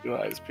 Do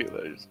ISP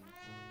letters.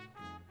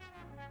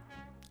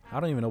 I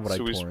don't even know what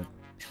So I we- torrent.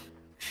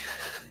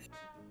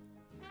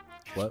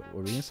 What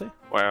were we gonna say?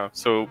 Wow.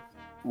 So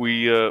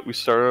we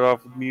started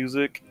off with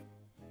music,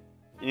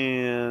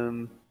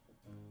 and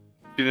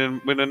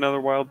been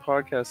another wild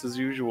podcast as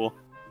usual.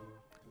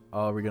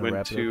 Oh, we're gonna Went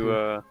wrap it to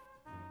up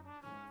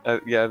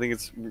yeah, I think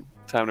it's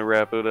time to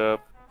wrap it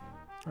up.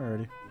 here?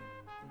 Alrighty.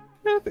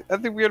 Yeah, I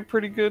think we had a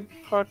pretty good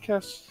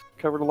podcast.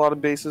 Covered a lot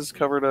of bases.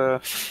 Covered a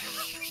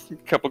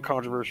couple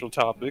controversial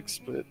topics,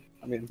 but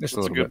I mean, Just it's a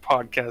a little good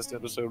podcast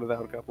episode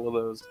without a couple of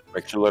those.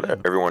 Make sure to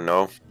let everyone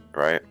know,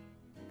 right?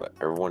 Let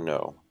everyone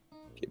know.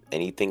 If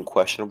anything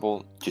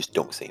questionable, just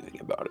don't say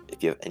anything about it.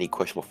 If you have any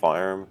questionable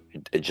firearm,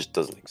 it just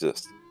doesn't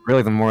exist.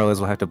 Really, the moral is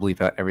we'll have to bleep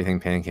out everything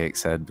Pancake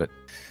said, but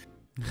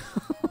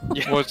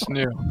What's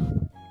new?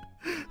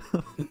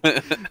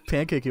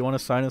 Pancake, you want to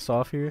sign us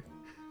off here?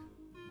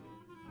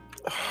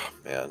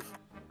 Man,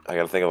 I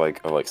gotta think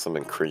of like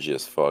something cringy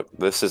as fuck.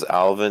 This is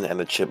Alvin and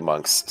the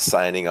Chipmunks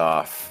signing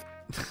off.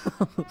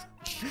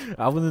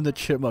 Alvin and the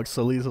Chipmunks,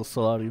 Salih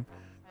Saladim.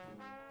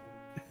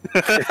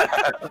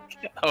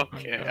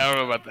 Okay, I don't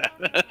know about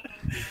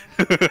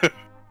that.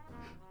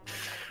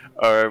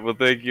 All right, well,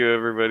 thank you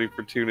everybody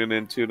for tuning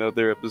in to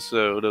another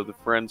episode of the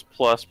Friends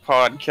Plus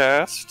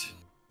podcast,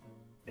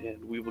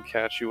 and we will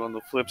catch you on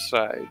the flip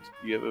side.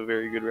 You have a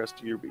very good rest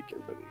of your week,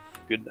 everybody.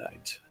 Good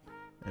night.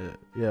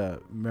 Yeah,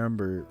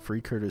 remember,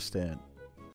 free Kurdistan.